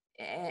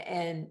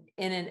and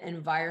in an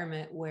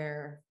environment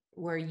where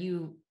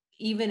you,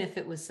 even if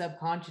it was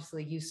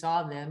subconsciously, you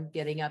saw them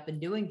getting up and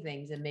doing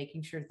things and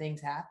making sure things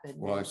happened.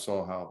 Well, I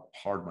saw how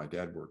hard my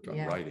dad worked on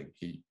Yeah. writing.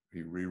 He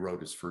rewrote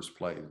his first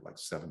play like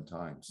 7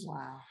 times.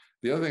 Wow.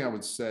 The other thing I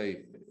would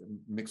say,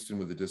 mixed in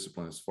with the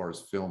discipline as far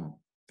as film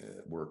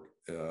work,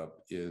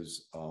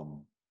 is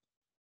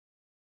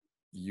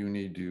you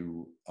need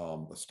to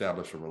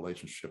establish a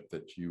relationship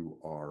that you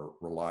are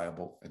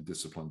reliable and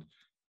disciplined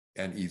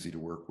and easy to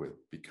work with,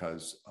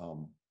 because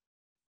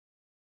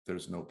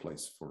there's no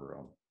place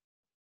for,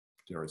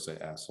 dare I say,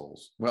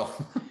 assholes. Well,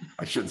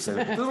 I shouldn't say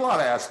that. There's a lot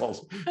of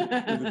assholes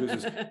in the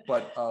business,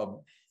 but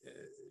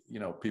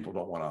people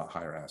don't want to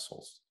hire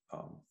assholes.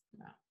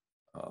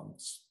 No.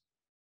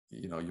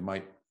 You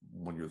might,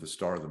 when you're the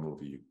star of the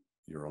movie,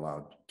 you're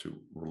allowed to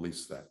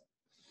release that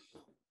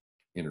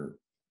inner,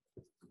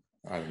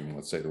 I don't even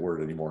want to say the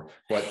word anymore,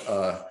 but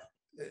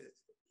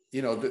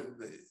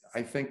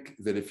I think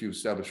that if you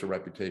establish a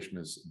reputation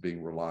as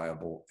being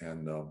reliable,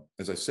 and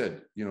as I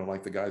said,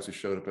 like the guys who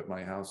showed up at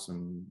my house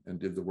and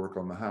did the work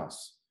on the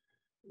house,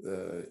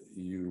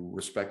 you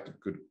respect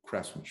good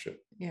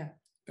craftsmanship. Yeah.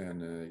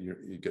 And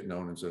you get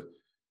known as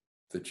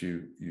that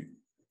you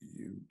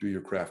do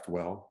your craft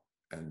well,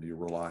 and you're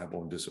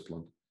reliable and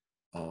disciplined.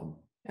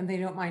 And they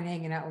don't mind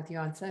hanging out with you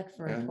on set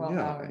for 12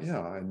 hours.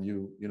 Yeah, and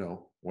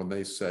when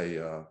they say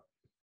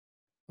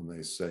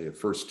a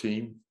first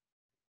team,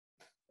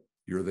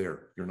 you're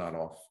there. You're not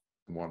off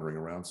wandering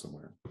around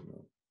somewhere.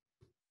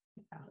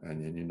 Yeah.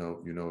 And you know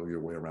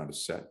your way around a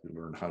set. You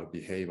learn how to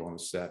behave on a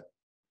set,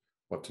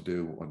 what to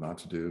do, what not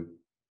to do.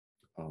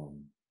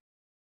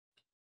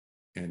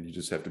 And you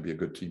just have to be a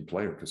good team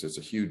player, because it's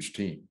a huge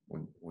team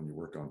when you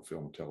work on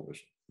film and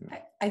television. Yeah.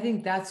 I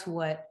think that's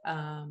what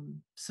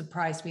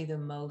surprised me the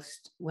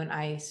most when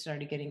I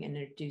started getting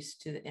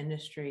introduced to the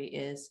industry,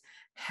 is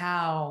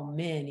how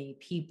many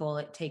people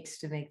it takes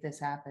to make this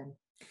happen.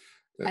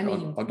 I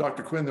mean, on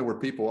Dr. Quinn, there were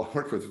people I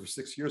worked with for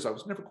 6 years. I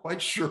was never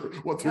quite sure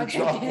what their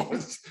job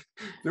was.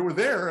 They were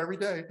there every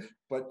day,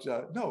 but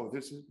no,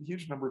 there's a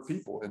huge number of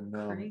people. And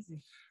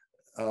crazy.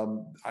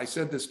 I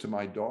said this to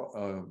my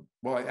daughter.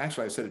 I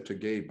said it to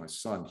Gabe, my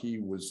son. He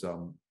was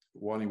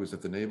when he was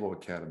at the Naval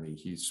Academy,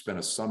 he spent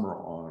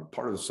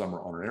part of the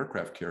summer on an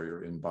aircraft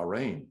carrier in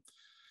Bahrain,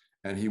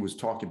 and he was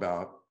talking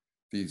about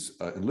these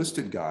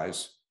enlisted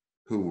guys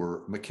who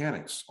were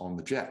mechanics on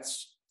the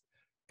jets.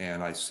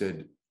 And I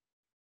said,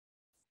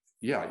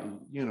 yeah,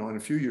 in a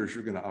few years,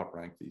 you're going to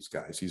outrank these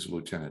guys. He's a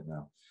lieutenant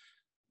now,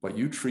 but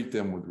you treat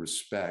them with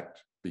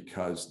respect,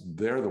 because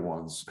they're the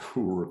ones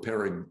who are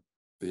repairing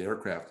the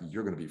aircraft that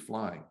you're going to be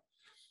flying.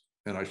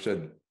 And I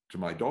said to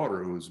my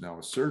daughter, who is now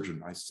a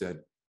surgeon, I said,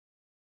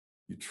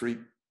 you treat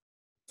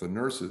the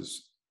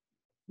nurses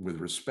with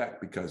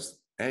respect,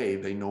 because A,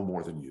 they know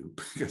more than you,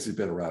 because they've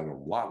been around a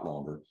lot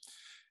longer.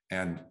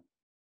 And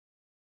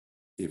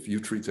if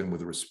you treat them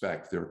with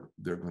respect, they're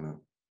going to,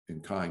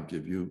 in kind,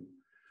 give you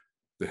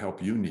the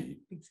help you need.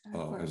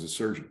 Exactly. As a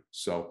surgeon.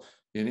 So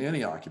in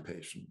any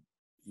occupation,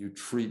 you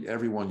treat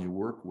everyone you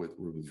work with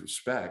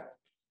respect,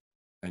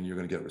 and you're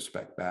going to get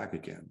respect back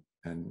again.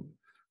 And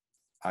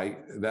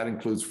that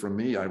includes, for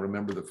me, I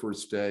remember the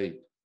first day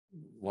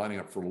lining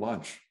up for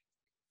lunch,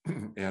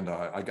 and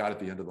I got at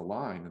the end of the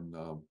line,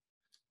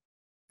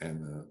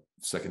 and the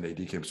second AD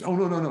came and said, "Oh,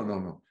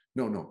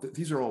 no,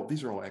 these are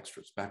all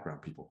extras,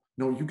 background people.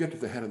 No, you get to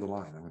the head of the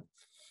line." I went,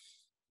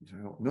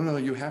 no,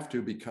 you have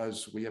to,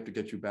 because we have to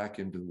get you back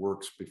into the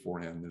works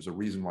beforehand. There's a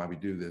reason why we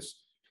do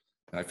this.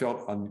 And I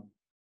felt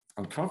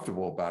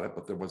uncomfortable about it,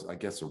 but there was, I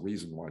guess, a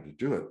reason why to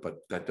do it.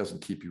 But that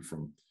doesn't keep you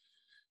from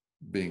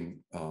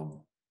being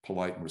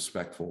polite and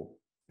respectful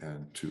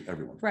and to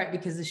everyone. Right,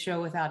 because the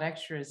show without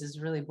extras is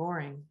really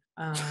boring.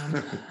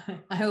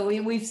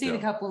 We've seen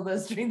a couple of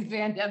those during the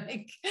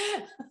pandemic.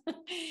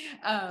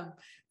 As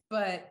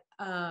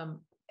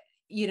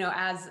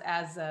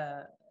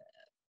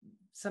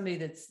somebody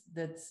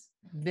that's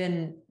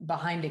been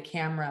behind a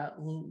camera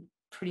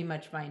pretty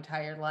much my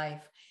entire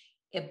life,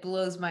 it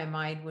blows my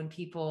mind when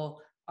people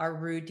are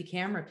rude to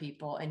camera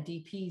people and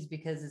DPs,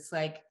 because it's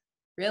like,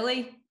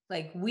 really?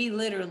 Like, we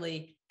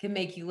literally can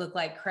make you look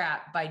like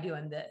crap by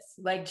doing this,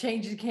 like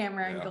change the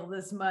camera angle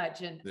this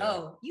much, and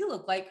oh, you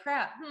look like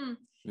crap.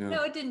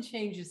 No, it didn't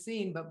change the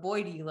scene, but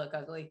boy, do you look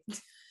ugly.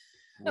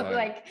 Right.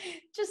 Like,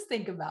 just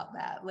think about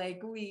that.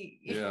 Like,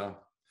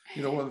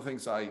 one of the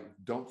things I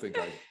don't think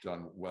I've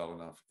done well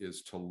enough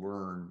is to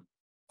learn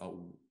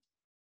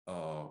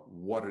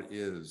what it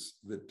is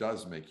that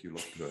does make you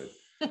look good.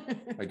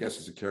 I guess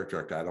as a character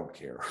actor, I don't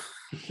care,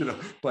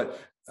 but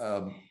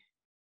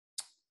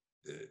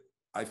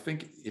I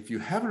think if you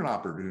have an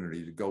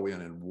opportunity to go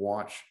in and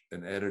watch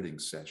an editing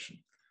session,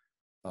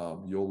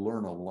 you'll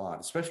learn a lot,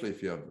 especially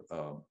if you have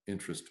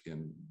interest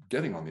in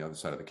getting on the other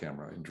side of the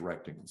camera and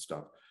directing and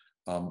stuff,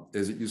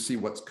 is that you see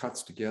what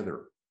cuts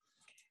together.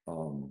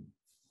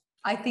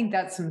 I think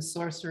that's some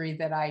sorcery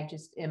that I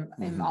just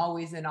am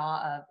always in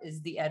awe of,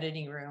 is the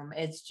editing room.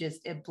 It's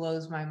just, it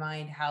blows my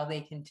mind how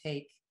they can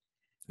take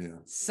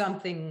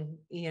something,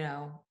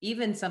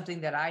 even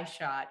something that I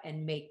shot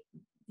and make,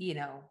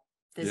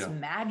 this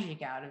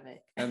magic out of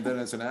it. And then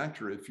as an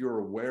actor, if you're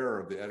aware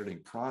of the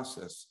editing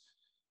process,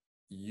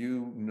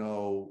 you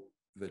know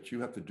that you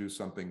have to do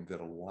something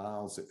that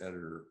allows the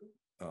editor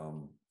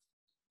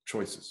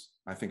choices.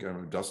 I think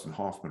Dustin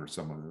Hoffman or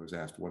someone who was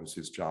asked what is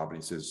his job, and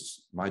he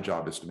says, my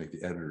job is to make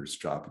the editor's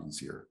job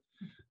easier.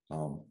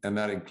 And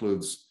that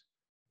includes,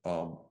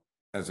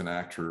 as an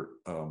actor,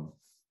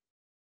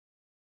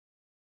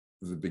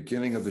 the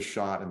beginning of the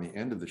shot and the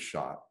end of the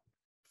shot.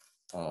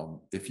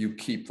 If you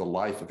keep the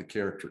life of the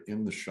character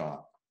in the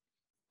shot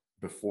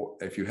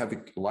if you have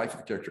the life of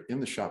the character in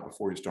the shot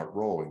before you start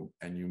rolling,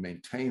 and you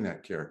maintain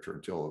that character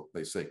until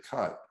they say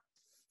cut,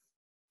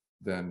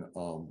 then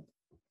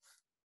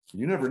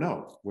you never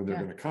know when they're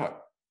going to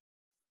cut.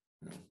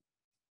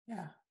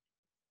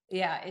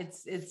 Yeah,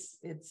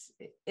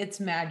 it's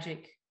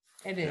magic.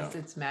 It is.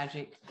 It's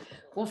magic.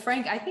 Well,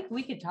 Frank, I think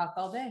we could talk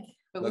all day,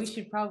 but we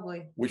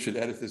should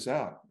edit this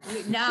out.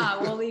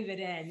 We'll leave it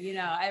in.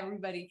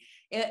 Everybody,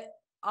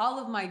 all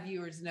of my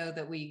viewers know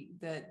that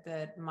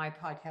my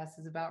podcast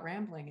is about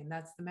rambling, and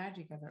that's the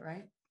magic of it,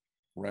 right?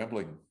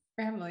 Rambling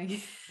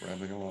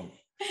along.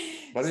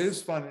 But it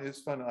is fun. It is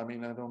fun. I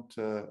mean,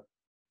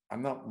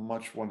 I'm not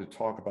much one to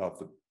talk about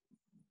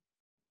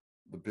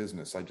the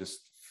business. I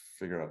just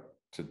figure out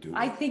to do it.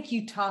 I think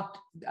you talked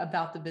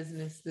about the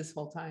business this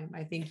whole time.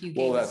 I think you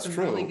gave us some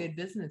really good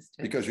business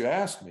tips. Because you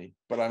asked me,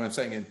 but I'm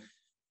saying in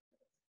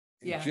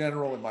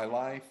general in my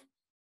life,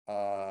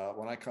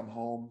 when I come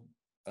home,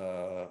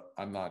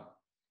 I'm not.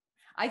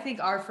 I think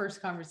our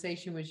first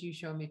conversation was you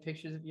showing me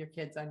pictures of your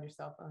kids on your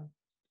cell phone.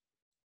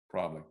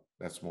 Probably.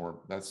 That's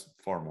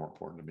far more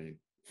important to me.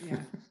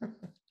 Yeah.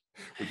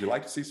 Would you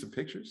like to see some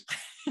pictures?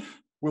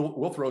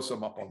 We'll throw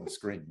some up on the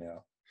screen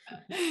now.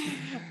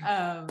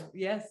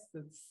 Yes.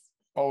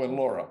 And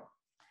Laura.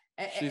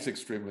 She's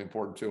extremely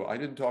important too. I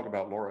didn't talk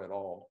about Laura at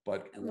all,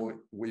 but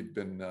we've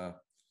been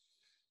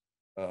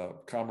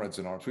comrades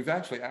in arms. We've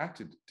actually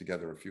acted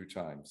together a few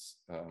times.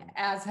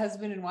 As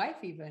husband and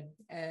wife even.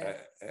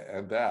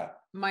 And that.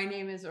 My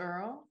Name is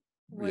Earl.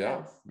 What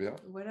else?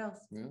 What else?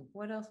 Yeah.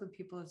 What else would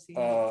people have seen?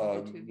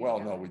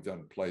 No, we've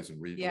done plays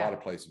and readings, a lot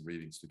of plays and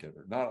readings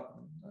together. Not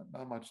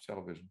much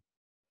television.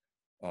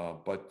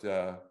 But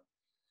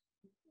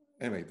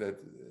anyway,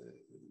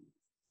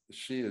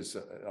 she is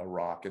a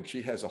rock, and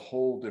she has a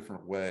whole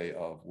different way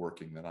of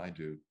working than I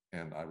do,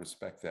 and I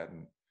respect that.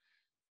 And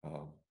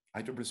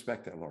I do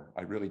respect that, Laura.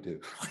 I really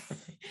do.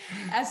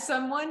 As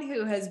someone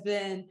who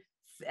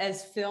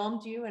has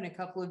filmed you in a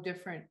couple of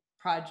different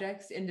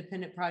projects,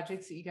 independent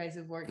projects that you guys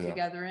have worked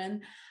together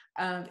in,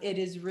 it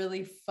is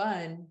really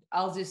fun.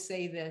 I'll just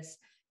say this,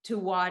 to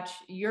watch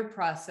your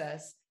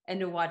process and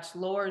to watch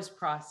Laura's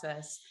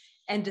process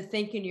and to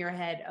think in your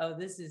head, oh,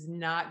 this is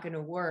not going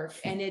to work.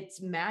 And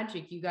it's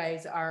magic. You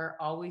guys are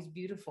always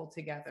beautiful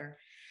together.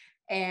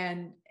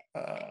 And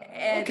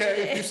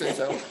okay, if you say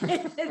so.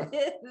 It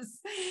is.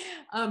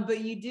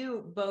 But you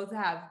do both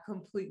have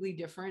completely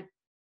different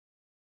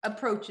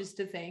approaches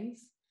to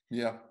things.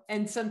 Yeah.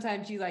 And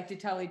sometimes you like to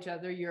tell each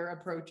other your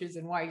approaches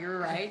and why you're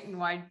right and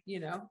why,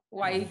 each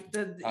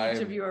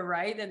of you are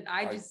right. And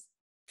I just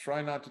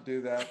try not to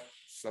do that.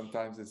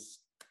 Sometimes it's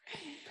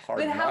hard.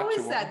 But how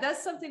is that?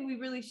 That's something we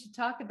really should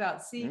talk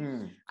about. See,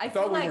 I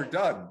thought we were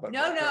done. But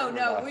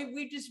no.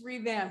 We just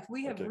revamped.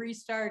 We have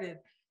restarted.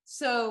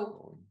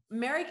 So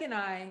Merrick and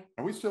I,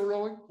 are we still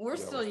rolling? We're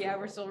still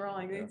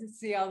rolling. Yeah. You can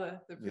see all the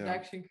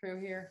production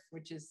crew here,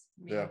 which is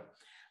me. Yeah.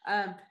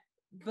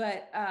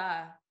 But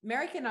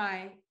Merrick and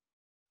I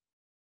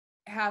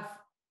have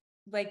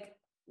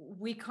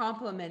we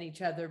complement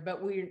each other,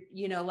 but we,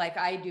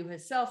 I do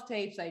his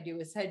self-tapes, I do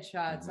his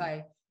headshots,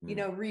 I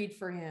read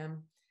for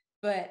him,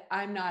 but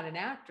I'm not an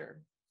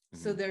actor.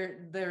 So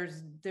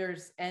there's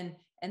and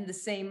the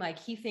same,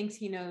 he thinks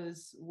he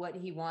knows what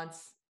he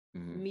wants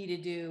me to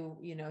do.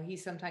 He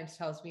sometimes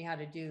tells me how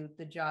to do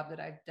the job that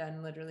I've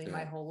done literally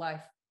my whole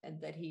life,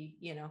 and that he,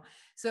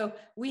 so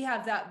we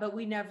have that,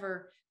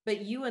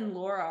 but you and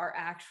Laura are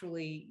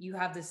actually, you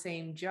have the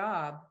same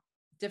job,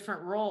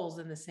 different roles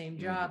in the same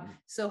job.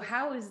 So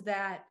how is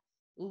that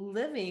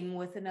living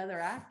with another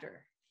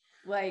actor?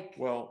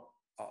 Well,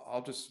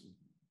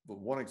 the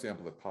one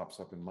example that pops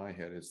up in my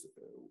head is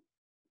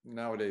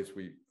nowadays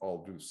we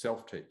all do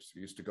self-tapes.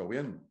 We used to go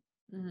in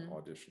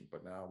audition,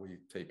 but now we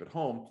tape at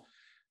home,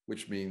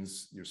 which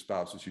means your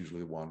spouse is usually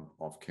the one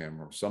off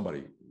camera, or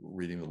somebody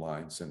reading the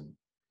lines and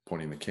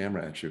pointing the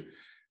camera at you.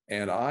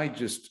 And I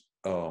just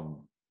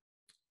am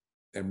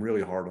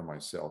really hard on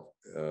myself.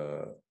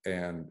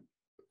 And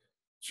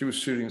we were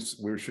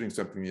shooting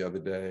something the other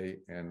day,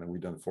 and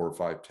we'd done 4 or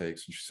 5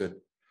 takes, and she said,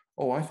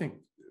 "Oh, I think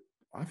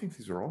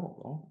these are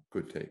all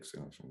good takes."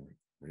 And I was like,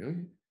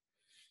 "Really?"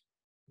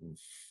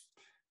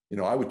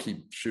 I would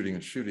keep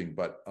shooting,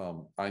 but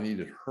I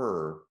needed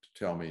her to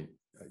tell me,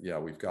 "Yeah,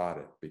 we've got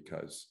it,"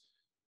 because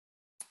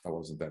I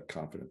wasn't that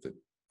confident that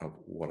of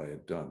what I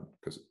had done.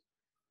 Because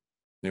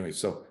anyway,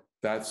 so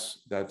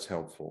that's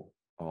helpful.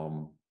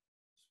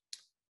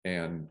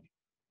 And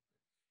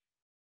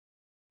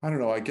I don't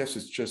know, I guess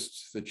it's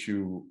just that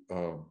you,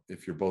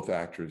 if you're both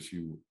actors,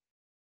 you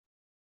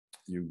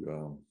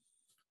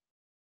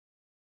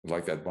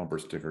like that bumper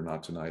sticker,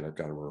 not tonight, I've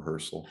got a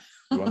rehearsal.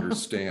 You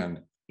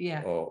understand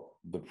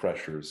the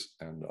pressures.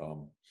 And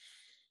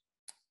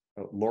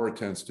Laura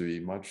tends to be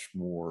much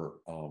more,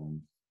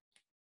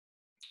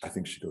 I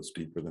think she goes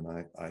deeper than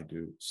I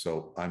do.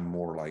 So I'm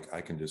more like,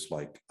 I can just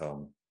like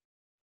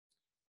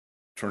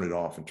turn it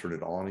off and turn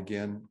it on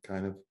again,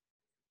 kind of.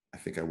 I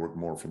think I work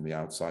more from the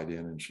outside in,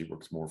 and she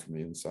works more from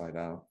the inside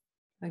out.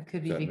 It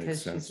could be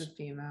because she's a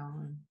female,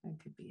 and that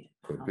could be it.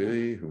 Could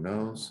be, who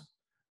knows?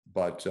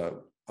 But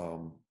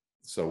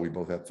so we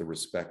both have to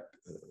respect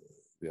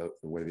the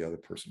way the other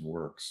person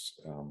works,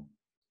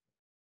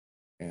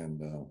 and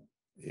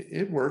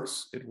it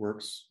works. It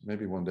works.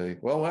 Maybe one day.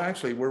 Well,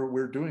 actually,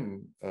 we're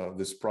doing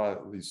these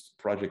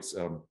projects.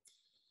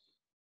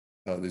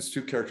 There's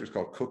two characters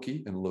called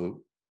Cookie and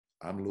Lou.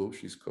 I'm Lou.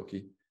 She's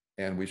Cookie.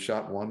 And we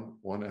shot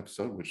one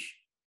episode, which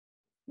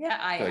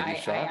I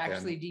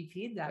actually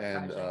DP'd that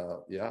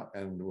project.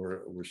 And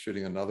we're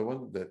shooting another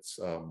one that's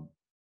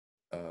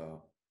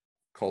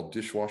called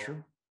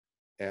Dishwasher.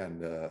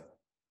 And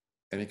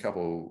any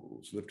couple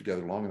who's lived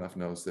together long enough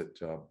knows that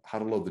how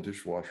to load the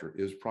dishwasher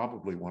is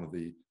probably one of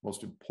the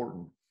most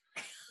important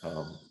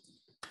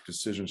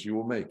decisions you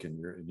will make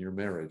in your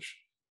marriage,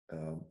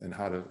 and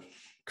how to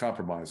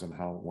compromise on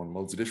how one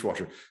loads the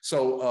dishwasher.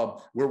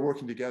 So we're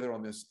working together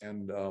on this,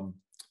 and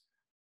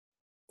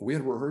we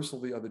had a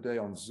rehearsal the other day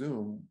on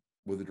Zoom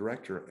with the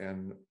director,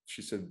 and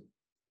she said,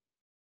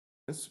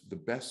 "That's the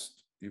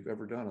best you've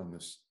ever done on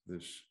this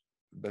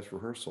best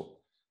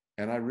rehearsal."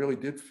 And I really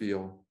did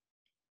feel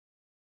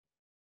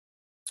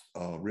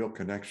a real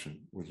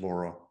connection with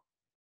Laura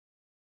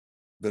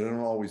that I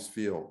don't always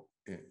feel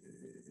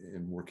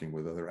in working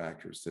with other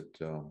actors, that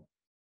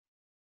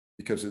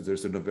because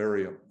there's a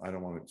very, I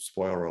don't want to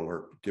spoiler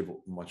alert, give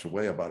much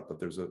away about it, but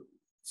there's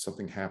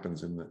something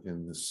happens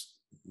in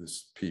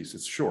this piece.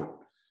 It's short,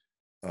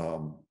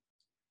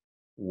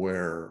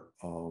 where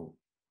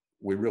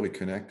we really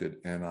connected,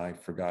 and I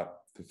forgot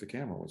that the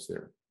camera was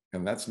there.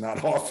 And that's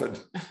not often.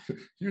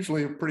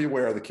 Usually I'm pretty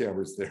aware the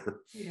camera's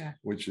there. Yeah.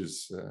 Which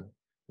is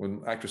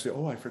when actors say,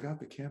 "Oh, I forgot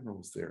the camera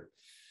was there."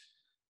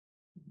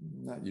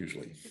 Not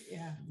usually.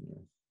 Yeah.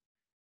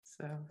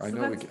 So I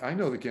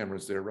know the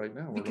camera's there right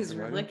now. Because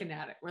we're looking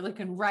at it. We're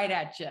looking right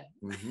at you.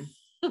 Mm-hmm.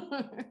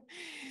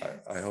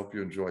 I hope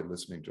you enjoyed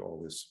listening to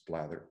all this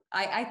blather.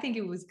 I think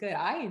it was good.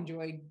 I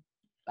enjoyed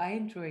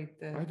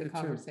the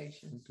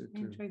conversation. I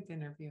enjoyed the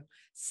interview.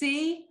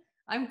 See,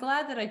 I'm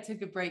glad that I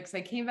took a break, because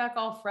I came back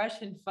all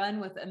fresh and fun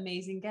with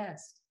amazing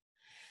guests.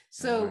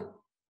 So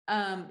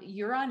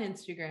you're on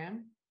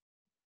Instagram.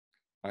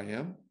 I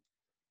am.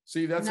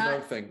 See, that's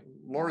another thing.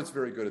 Laura's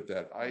very good at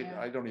that.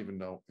 I don't even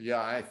know.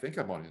 Yeah, I think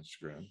I'm on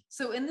Instagram.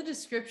 So in the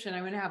description,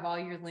 I'm going to have all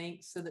your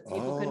links so that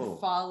people can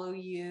follow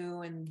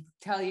you and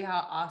tell you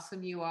how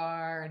awesome you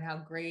are and how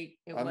great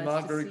it was. I'm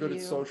not very good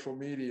at social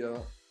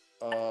media,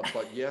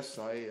 but yes,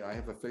 I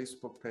have a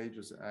Facebook page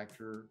as an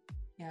actor.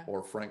 Yeah.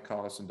 Or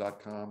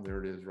frankcollison.com.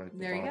 There it is, right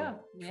there. You go.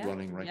 It's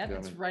running right there.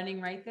 It's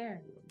running right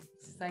there.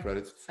 It's like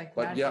credits. Like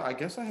but yeah, I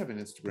guess I have an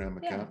Instagram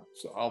account,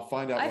 so I'll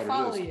find out what it is. I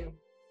follow you.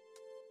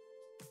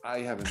 I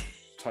haven't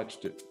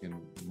touched it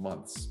in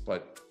months,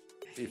 but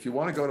if you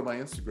want to go to my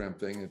Instagram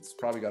thing, it's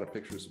probably got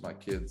pictures of my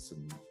kids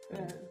and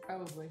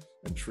probably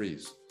and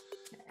trees,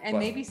 and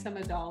maybe some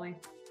of Dolly,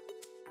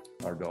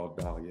 our dog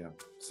Dolly. Yeah.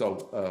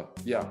 So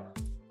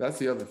that's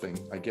the other thing.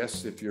 I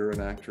guess if you're an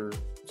actor,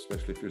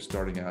 especially if you're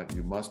starting out,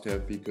 you must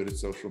be good at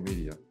social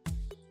media.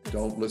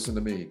 Don't listen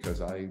to me,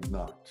 because I'm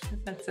not.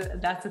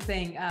 That's a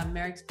thing.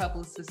 Merrick's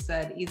publicist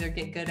said, either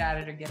get good at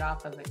it or get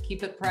off of it.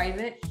 Keep it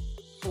private,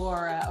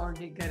 or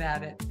get good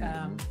at it.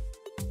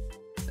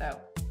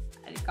 So,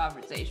 a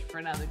conversation for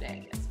another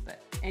day, I guess.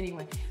 But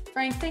anyway,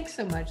 Frank, thanks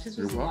so much. This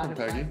was a lot of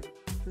fun.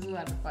 This was a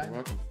lot of fun. You're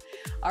welcome.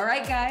 All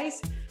right,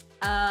 guys.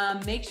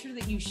 Make sure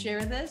that you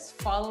share this.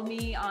 Follow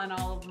me on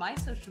all of my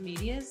social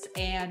medias,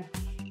 and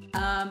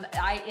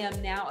I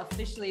am now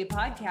officially a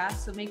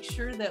podcast, so make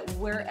sure that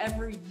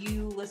wherever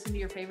you listen to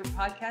your favorite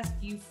podcast,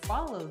 you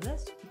follow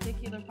this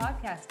particular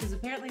podcast, because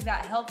apparently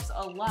that helps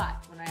a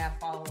lot when I have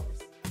followers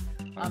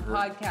on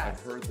podcasts.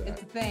 I've heard that.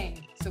 It's a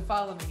thing, so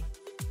follow me.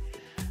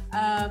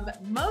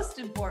 Most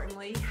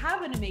importantly,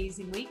 have an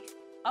amazing week.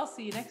 I'll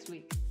see you next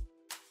week.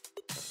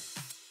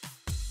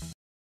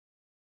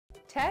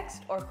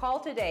 Text or call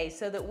today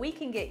so that we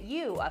can get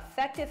you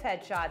effective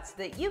headshots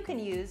that you can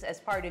use as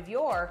part of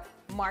your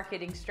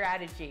marketing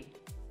strategy.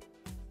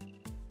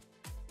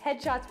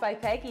 Headshots by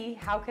Peggy,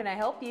 how can I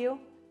help you?